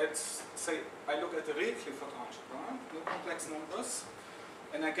can look at, say, I look at the real Clifford algebra, no complex numbers,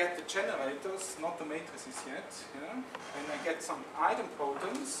 and I get the generators, not the matrices yet, yeah? And I get some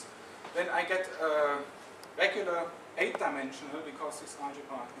idempotents, then I get a regular 8-dimensional, because this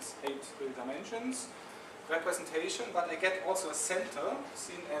algebra has 8 real dimensions. representation, but I get also a center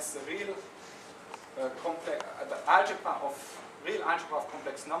seen as the real complex, the algebra of real algebra of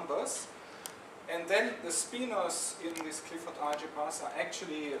complex numbers. And then the spinors in these Clifford algebras are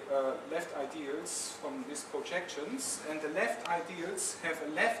actually left ideals from these projections, and the left ideals have a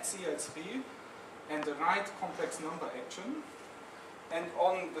left CL3 and a right complex number action. And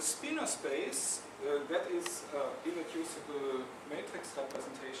on the spinor space, that is irreducible matrix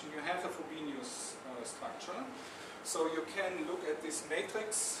representation, you have a Frobenius structure. So you can look at this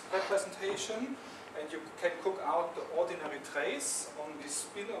matrix representation, and you can cook out the ordinary trace on these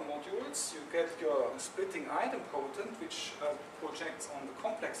spinor modules. You get your splitting idempotent, which projects on the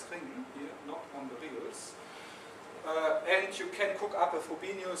complex ring here, not on the reals. And you can cook up a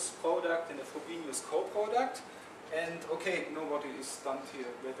Frobenius product and a Frobenius coproduct. And okay, nobody is stunned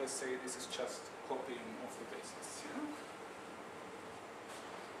here where they say this is just copying of the basis. Yeah?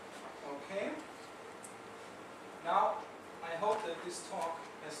 Okay. Now, I hope that this talk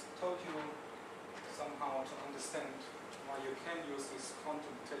has taught you somehow to understand why you can use this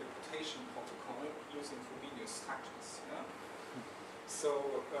quantum teleportation protocol using Frobenius structures. Yeah?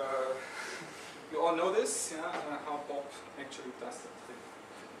 So, you all know this, yeah? How Bob actually does that thing.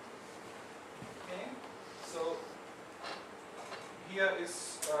 Okay, so here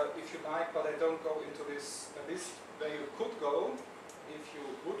is, if you like, but I don't go into this list where you could go if you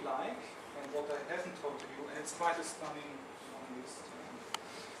would like, and what I haven't told you, and it's quite a stunning list.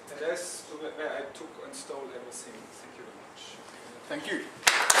 And that's where I took and stole everything. Thank you very much. Thank you.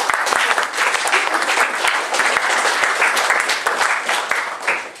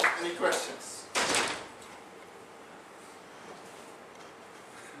 Any questions?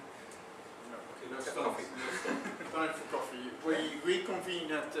 No. Okay, let's start. Time for coffee. We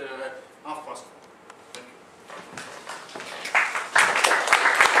reconvene at 4:30.